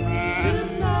could?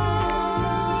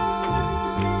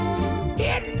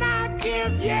 Didn't I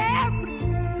give you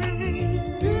everything?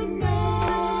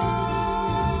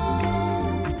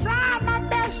 I tried my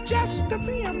best just to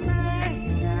be a man.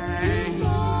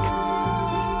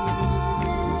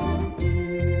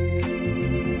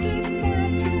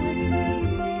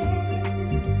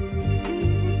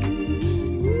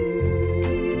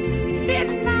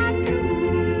 Didn't I do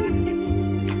it?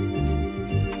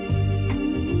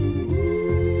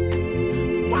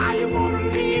 Why you wanna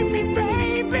leave me,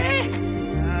 baby?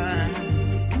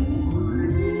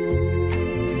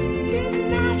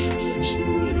 Didn't I treat you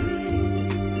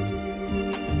right?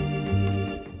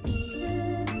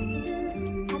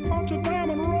 I bought you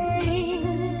diamond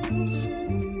rings,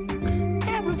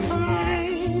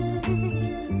 everything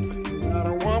that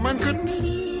a woman could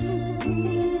need.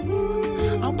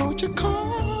 I bought you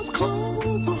cars,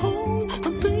 clothes, a home.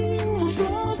 When things was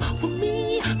rough for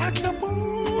me, I kept on.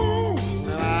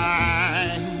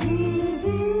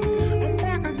 I'm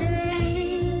back again.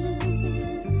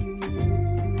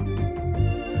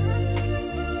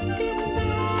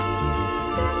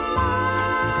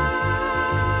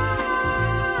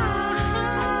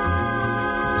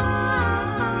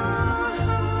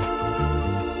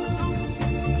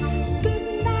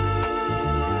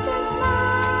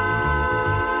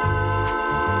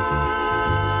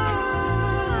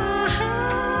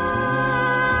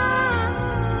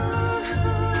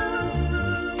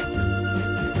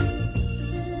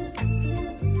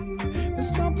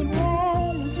 There's something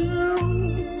wrong with you.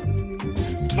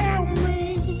 Tell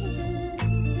me.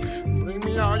 Bring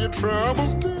me all your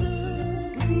troubles, dear.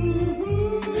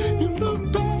 You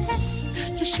look bad.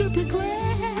 You should be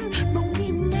glad. Don't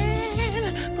be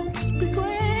mad. Don't just be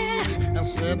glad. And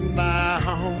sit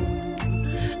down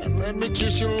and let me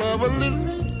kiss your love a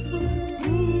little.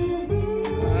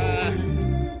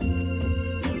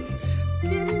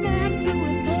 Didn't I do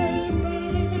it, baby?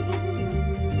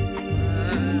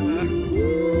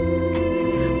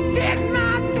 Didn't I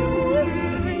do it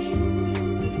right?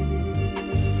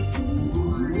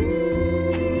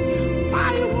 Why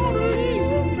you wanna leave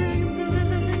me,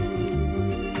 baby?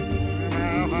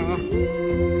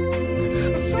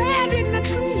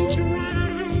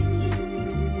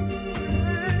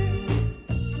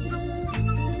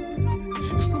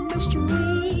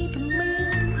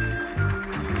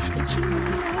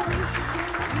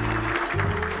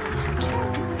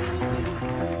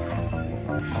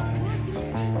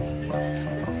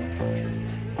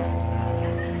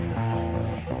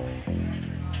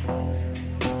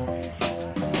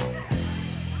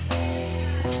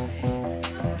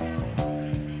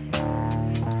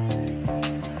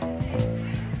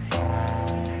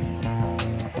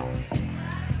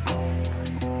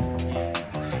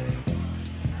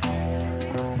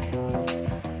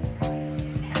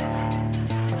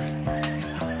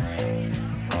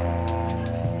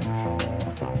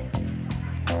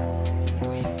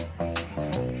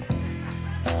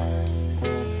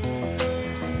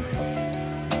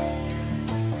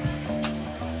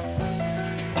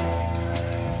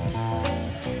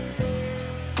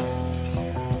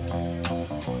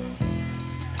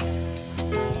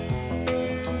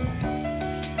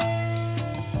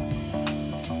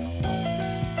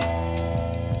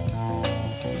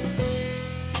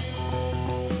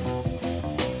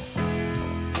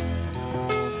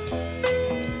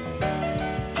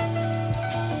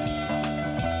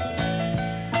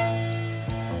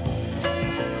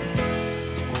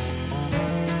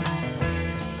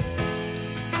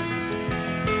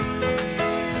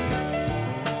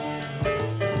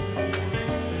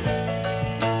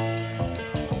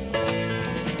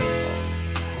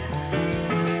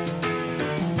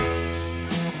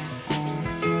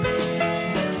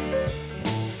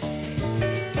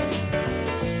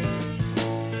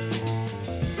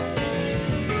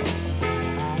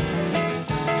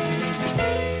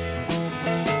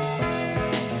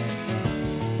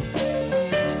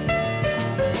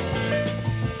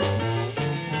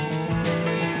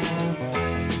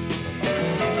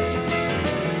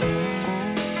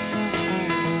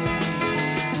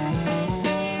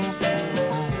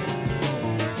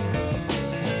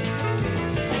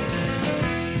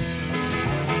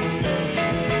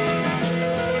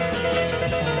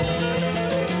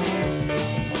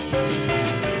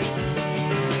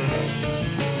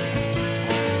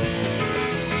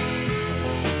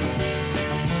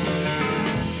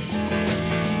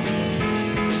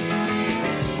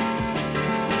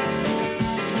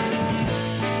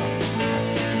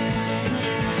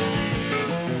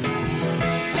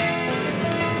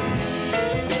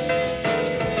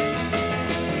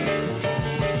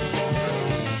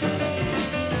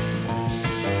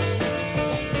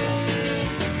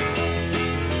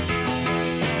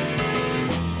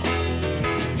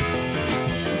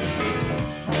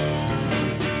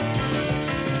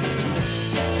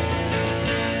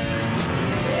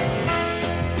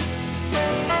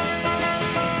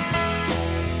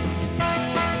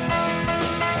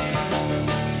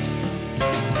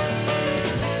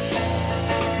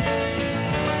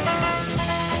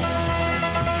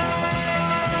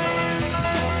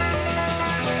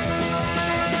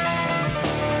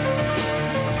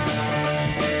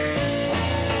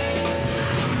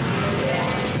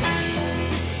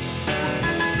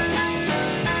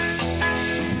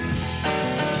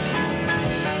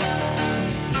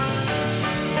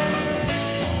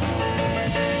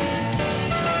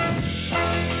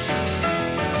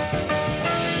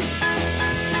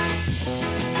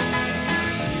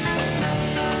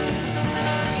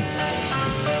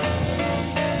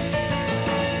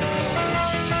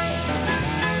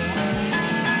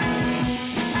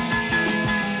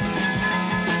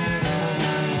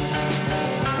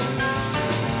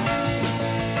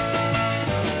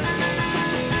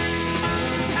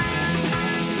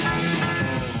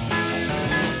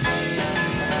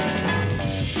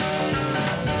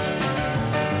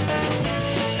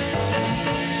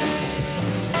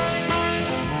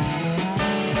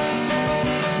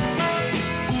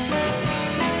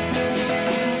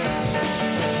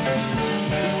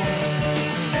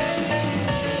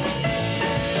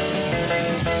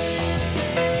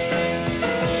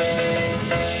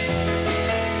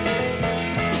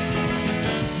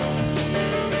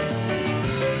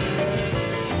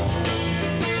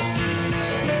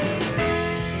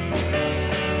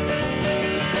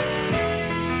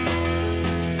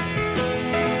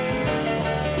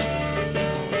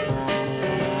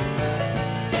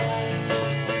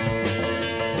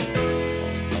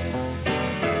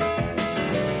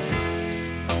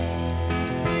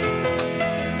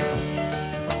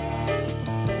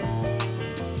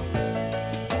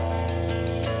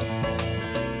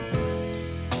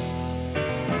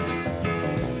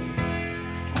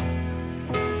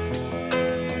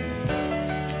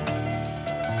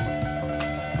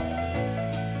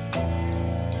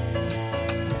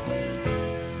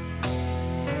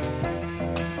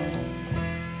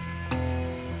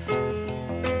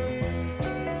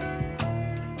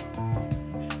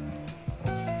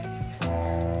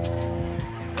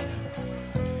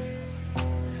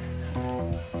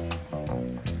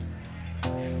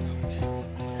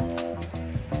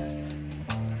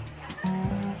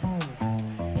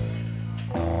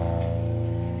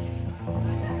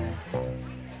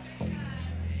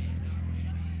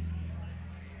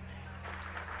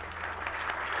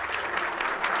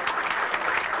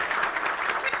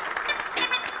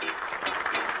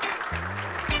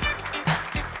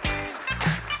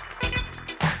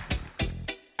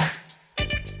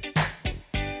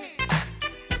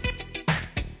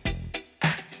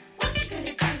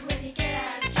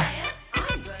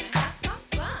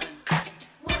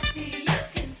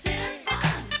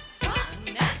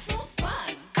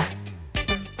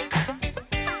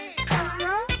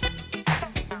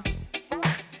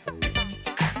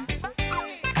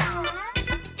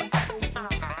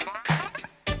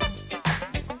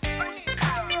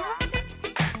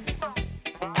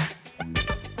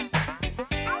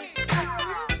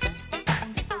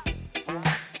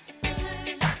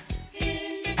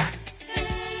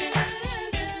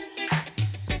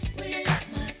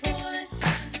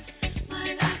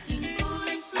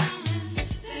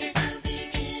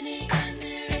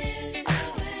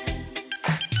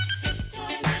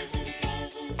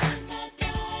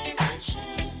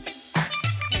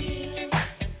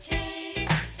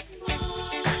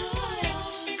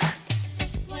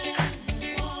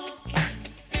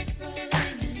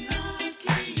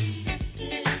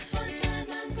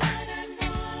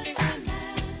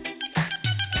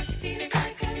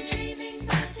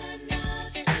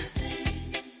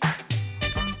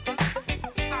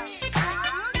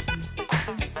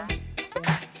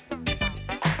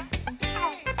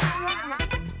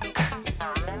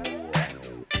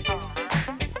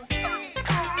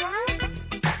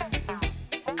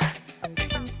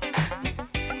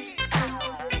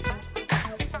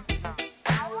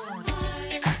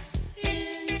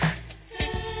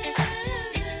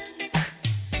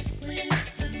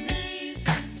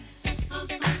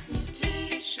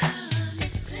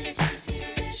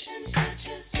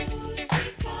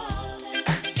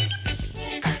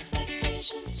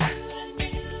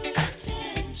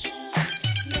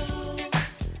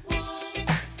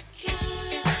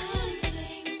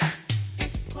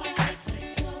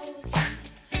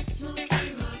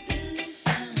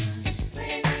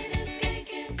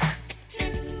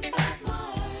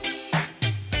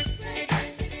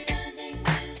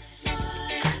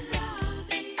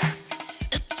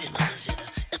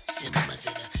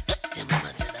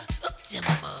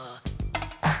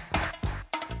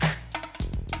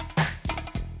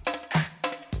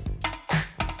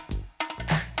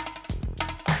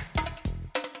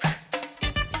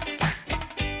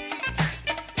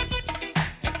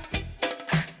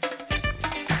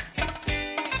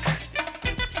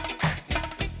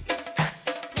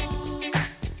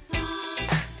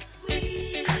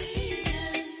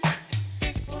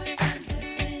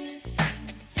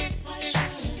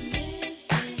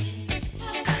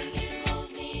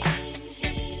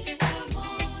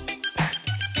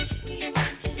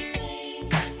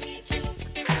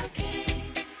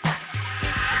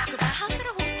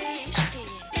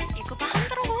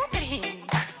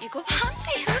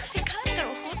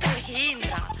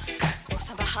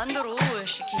 반대로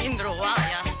시키긴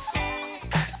들어와야.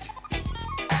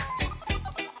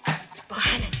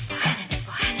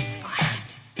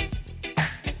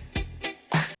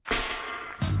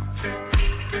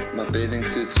 My bathing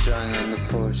suit's drying on the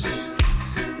porch.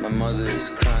 My mother is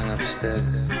crying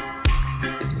upstairs.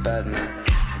 It's bad man,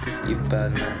 you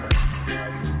bad man.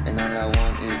 And all I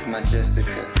want is my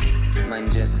Jessica, mein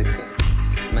Jessica,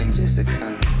 mein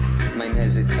Jessica, mein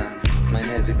Hezekiah, mein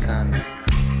Hezekiah,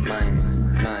 mine.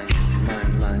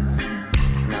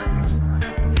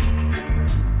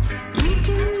 You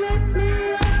can let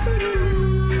me off of the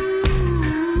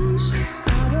leash. I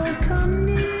won't come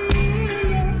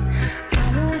near. I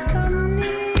won't come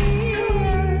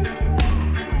near.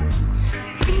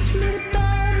 Teach me to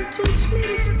bite, teach me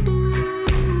to spook.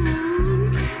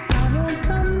 I won't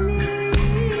come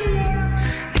near.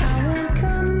 I won't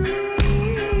come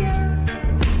near.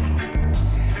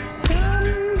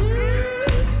 Some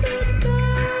girls they go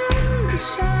with the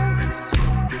shots.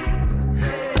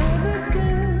 Other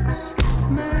girls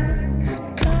might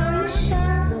call the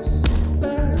shots,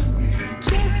 but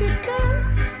Jessica,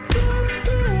 you're the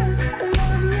girl. I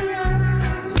love your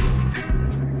locks.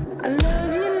 I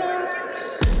love your locks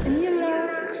and your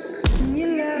locks and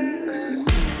your locks.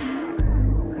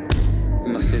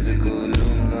 My physical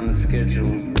looms on the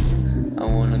schedule. I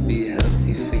wanna be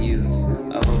healthy for you.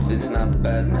 I hope it's not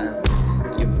bad man,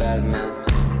 you bad man.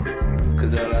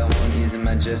 Cause all I want is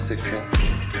my Jessica,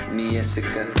 mi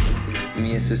Jessica,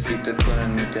 mi necesito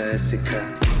coronita Jessica.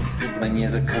 Mein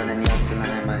Jessica and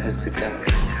Jansenheim, my Jessica,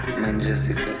 mein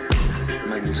Jessica,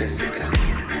 mein Jessica.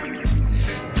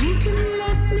 You can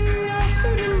let me off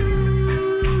of the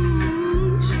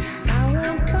leash. I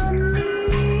won't come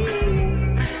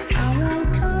near. I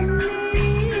won't come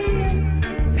near.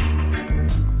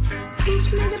 Teach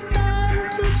me to bite,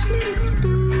 teach me to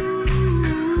spoon.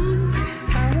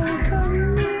 I won't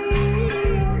come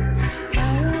near. I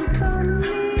won't come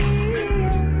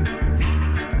near.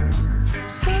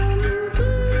 Some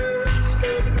girls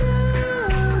they go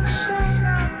with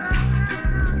shots.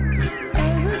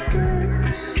 Other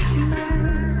girls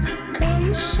might call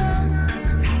you shots,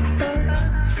 but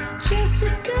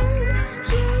Jessica,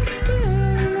 you're the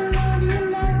girl. I love your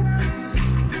locks.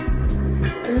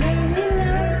 I love your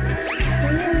locks,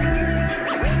 your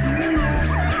locks, your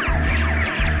locks.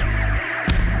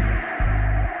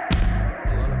 A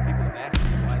lot of people have asked me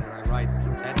why did I write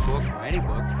that book or any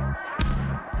book.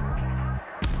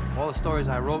 All the stories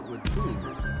I wrote were true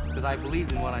because I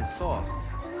believed in what I saw.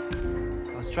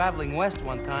 I was traveling west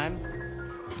one time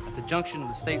at the junction of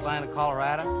the state line of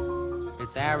Colorado,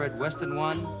 its arid western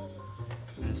one,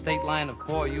 and the state line of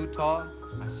poor Utah.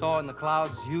 I saw in the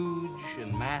clouds, huge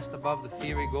and massed above the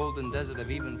fiery golden desert of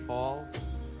evenfall,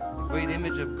 the great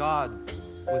image of God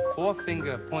with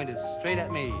forefinger pointed straight at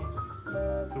me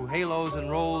through halos and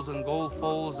rolls and gold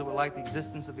folds that were like the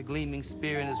existence of a gleaming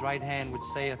spear in his right hand, which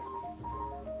saith,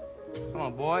 "Come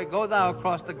on, boy, go thou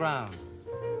across the ground.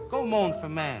 Go moan for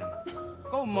man.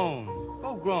 Go moan.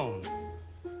 Go groan.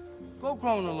 Go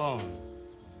groan alone.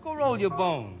 Go roll your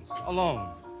bones alone.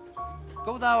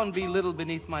 Go thou and be little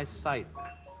beneath my sight.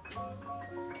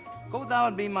 Go thou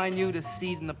and be minute as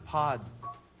seed in a pod.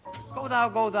 Go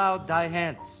thou, die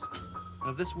hence. And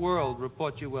of this world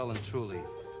report you well and truly."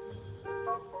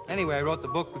 Anyway, I wrote the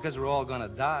book because we're all gonna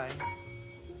die.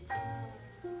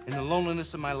 In the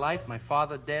loneliness of my life, my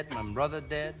father dead, my brother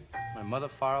dead, my mother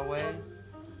far away,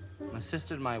 my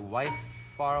sister and my wife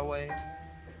far away.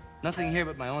 Nothing here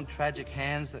but my own tragic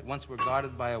hands that once were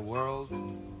guarded by a world,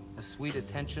 a sweet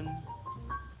attention,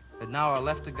 that now are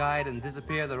left to guide and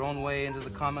disappear their own way into the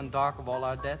common dark of all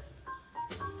our death.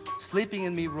 Sleeping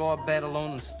in me raw bed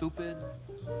alone and stupid,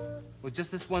 with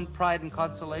just this one pride and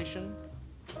consolation.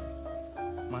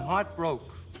 My heart broke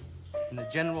in a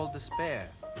general despair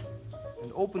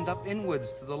and opened up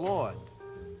inwards to the Lord.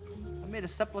 I made a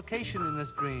supplication in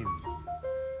this dream.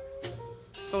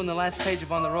 So in the last page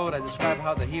of On the Road, I describe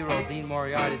how the hero Dean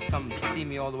Moriarty's come to see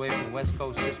me all the way from the West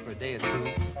Coast just for a day or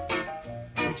two.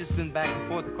 We've just been back and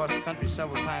forth across the country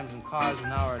several times in cars, and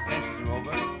now our adventures are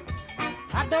over.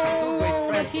 I don't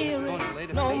want to hear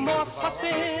it, no more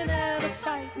fussing and a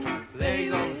fighting. So there he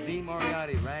goes, Dean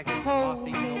Moriarty, ragged, hold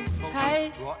me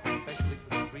tight. Brought especially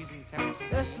for the freezing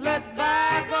temperatures. Let's let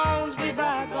bygones be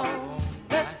bygones.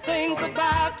 Let's think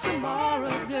about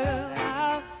tomorrow, girl.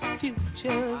 Our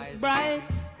future's bright.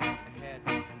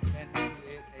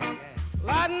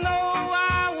 Well, I know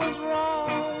I was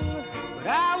wrong, but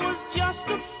I was just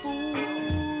a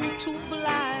fool, too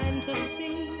blind to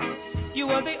see. You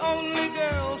were the only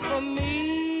girl for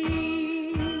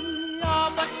me.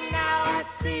 Oh, but now I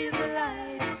see the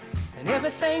light, and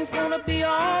everything's gonna be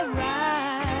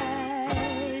alright.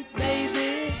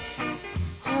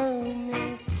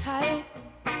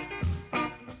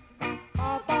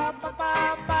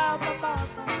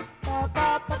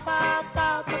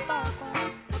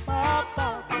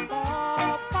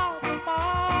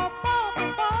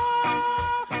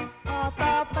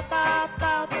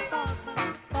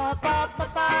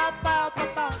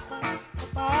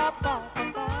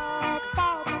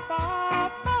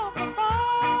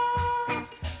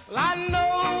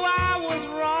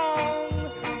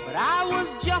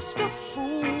 just a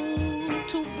fool,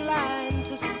 too blind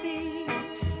to see.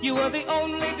 You were the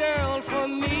only girl for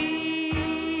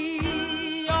me.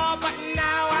 Oh, but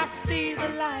now I see the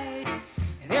light,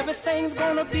 and everything's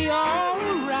gonna be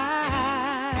alright,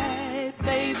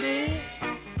 baby.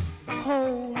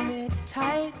 Hold me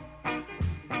tight,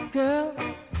 girl,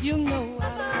 you know I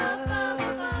love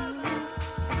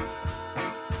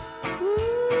you.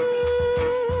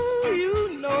 Ooh, you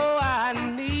know I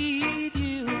need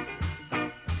you.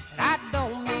 I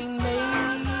don't mean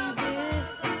maybe.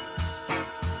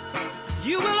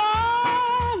 You will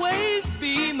always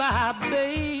be my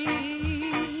baby.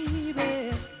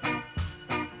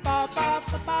 Ba ba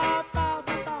ba ba ba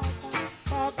ba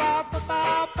ba ba ba ba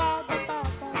ba.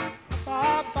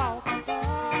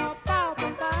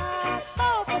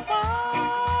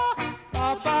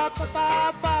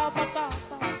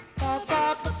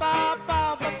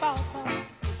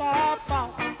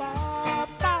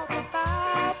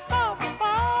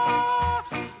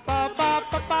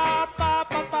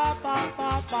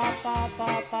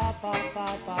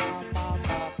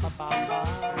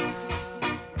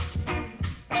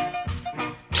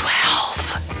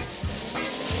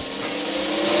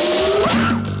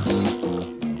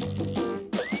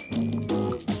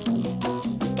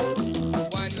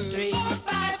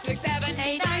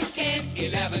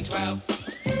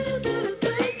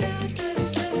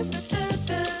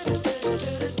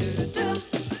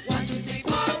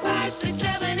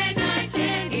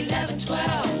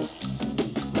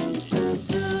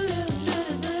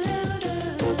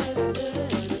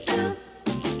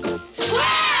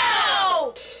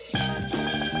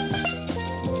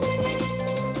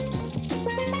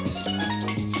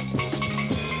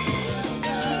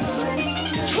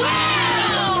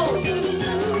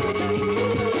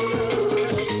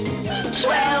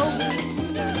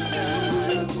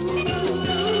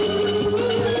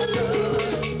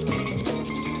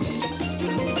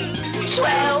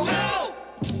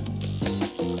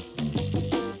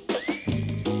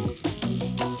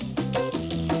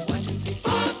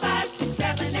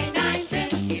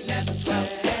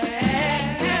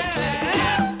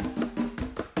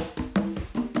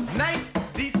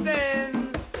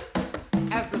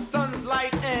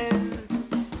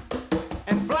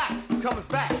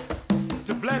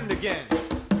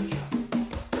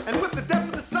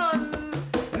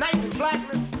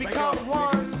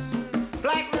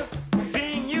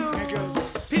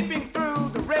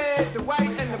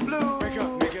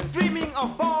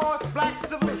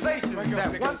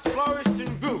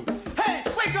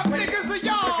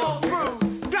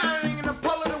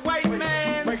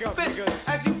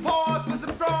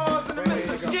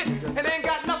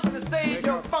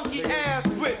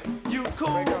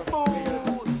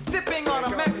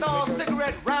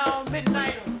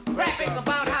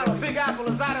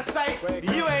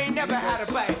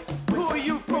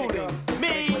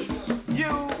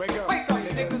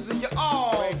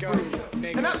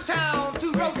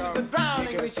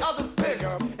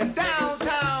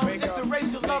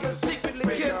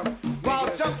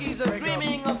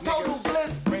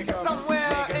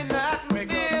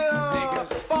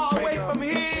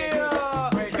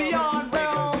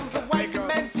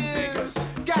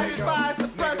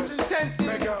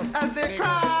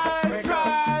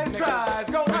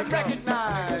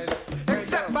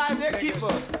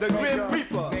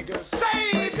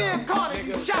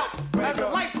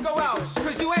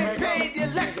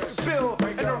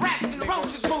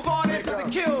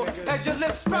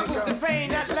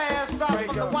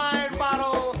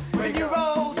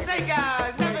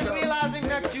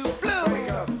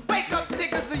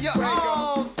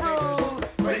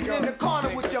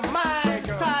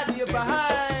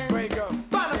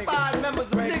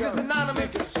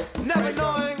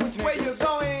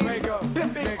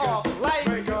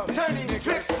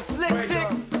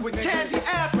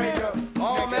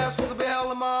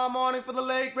 For the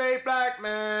late great black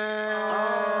man.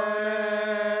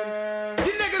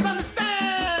 You niggas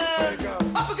understand?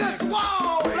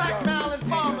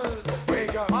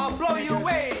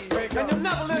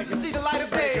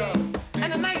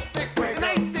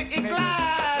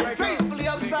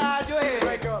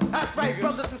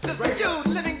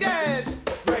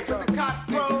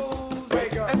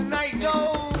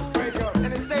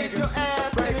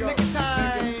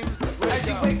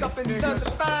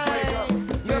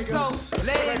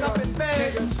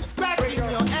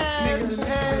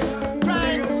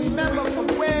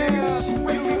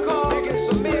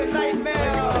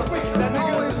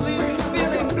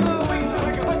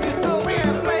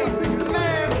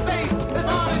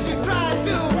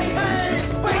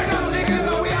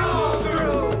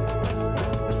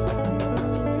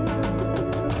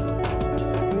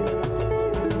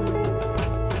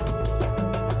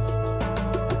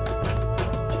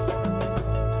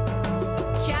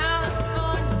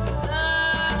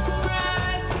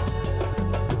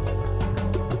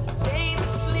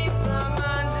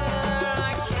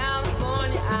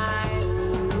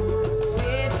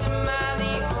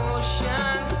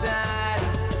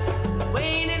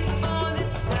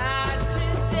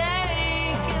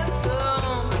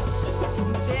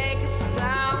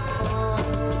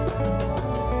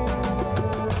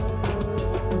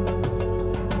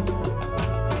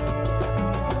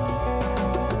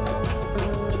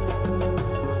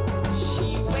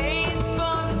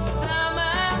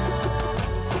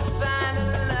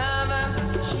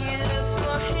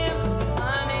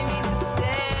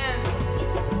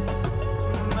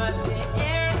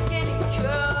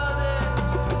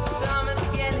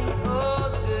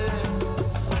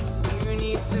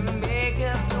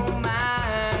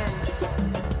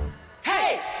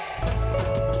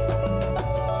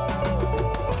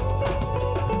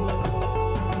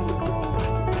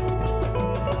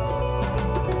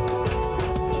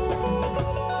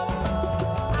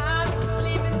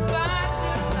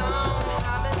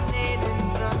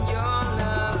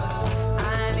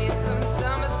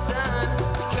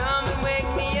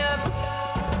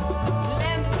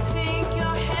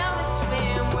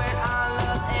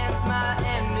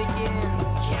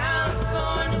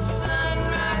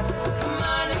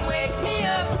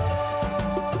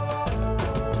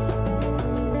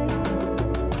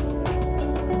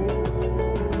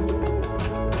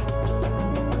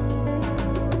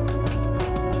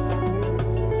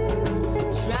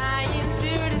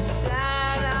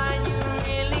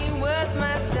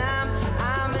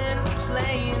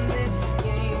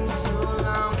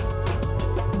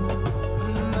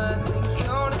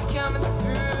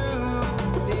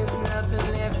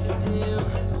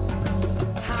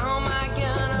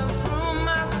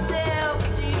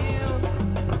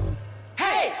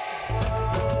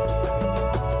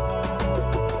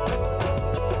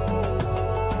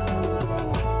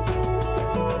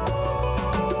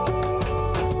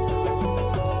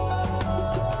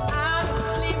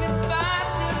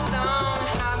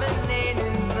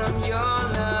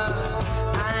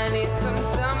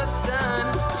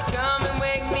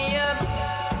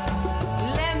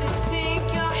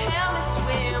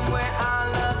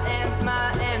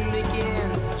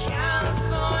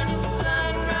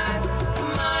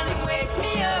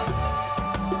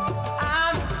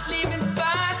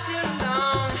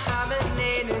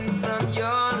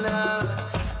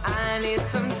 need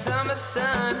some summer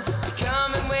sun to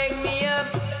come and wake me up.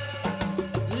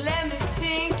 Let me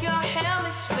sink or help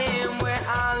me swim where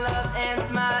our love ends,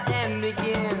 my end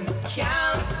begins.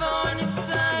 California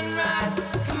sunrise,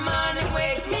 come on and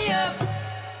wake me up.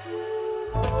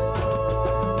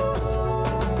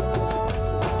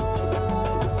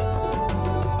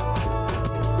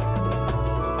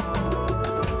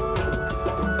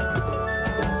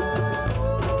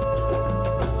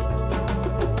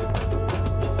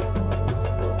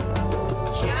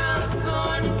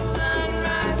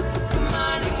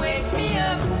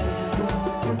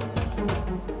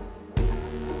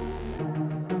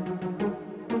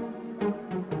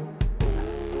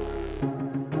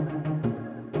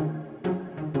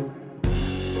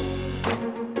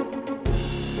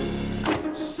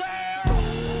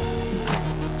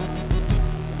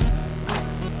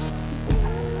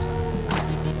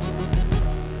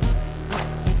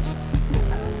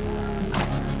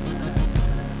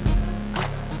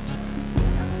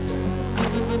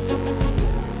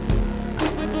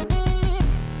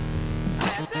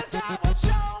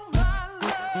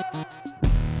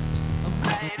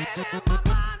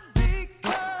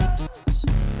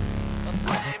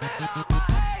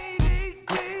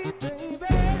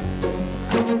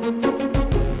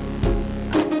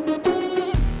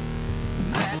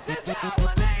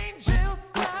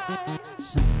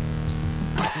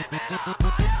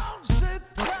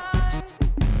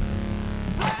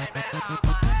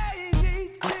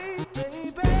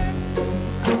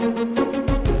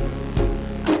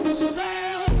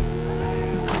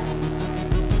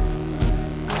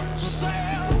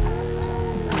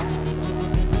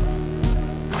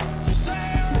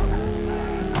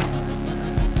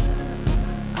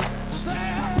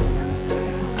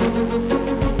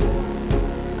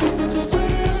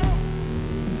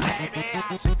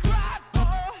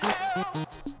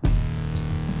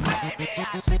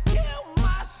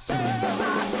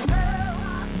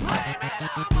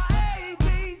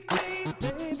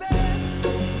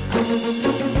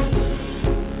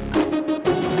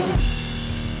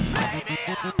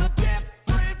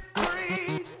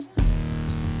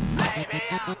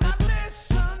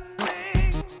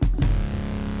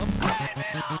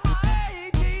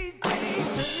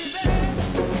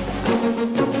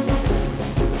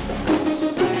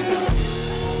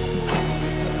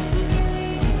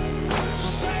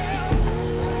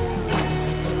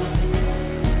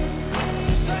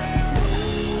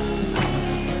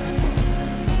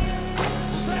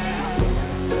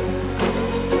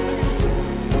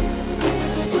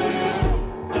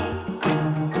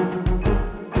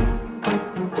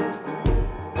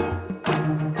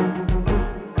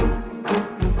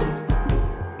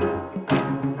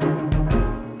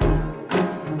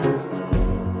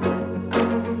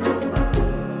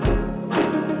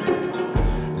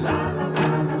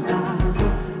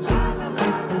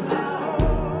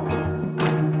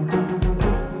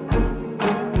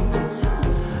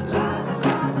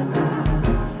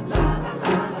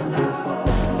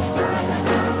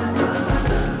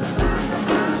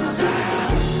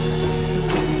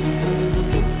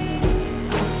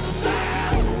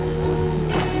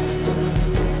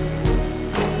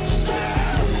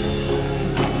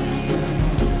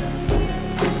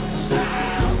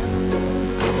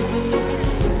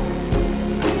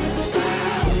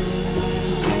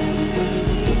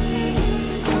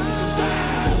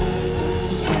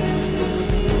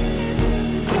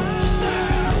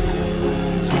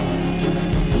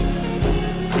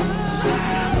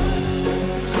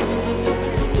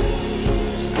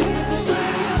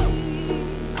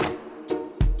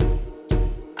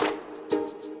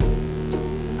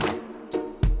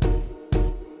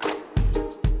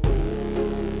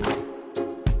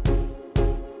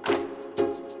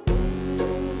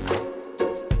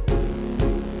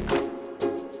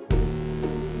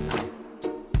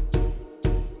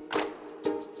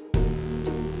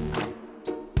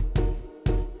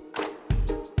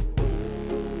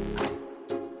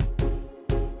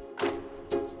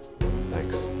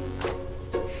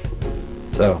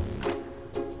 So,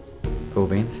 cool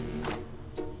beans?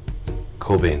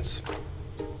 Cool beans.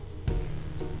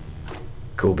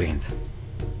 Cool beans.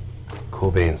 Cool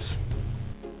beans.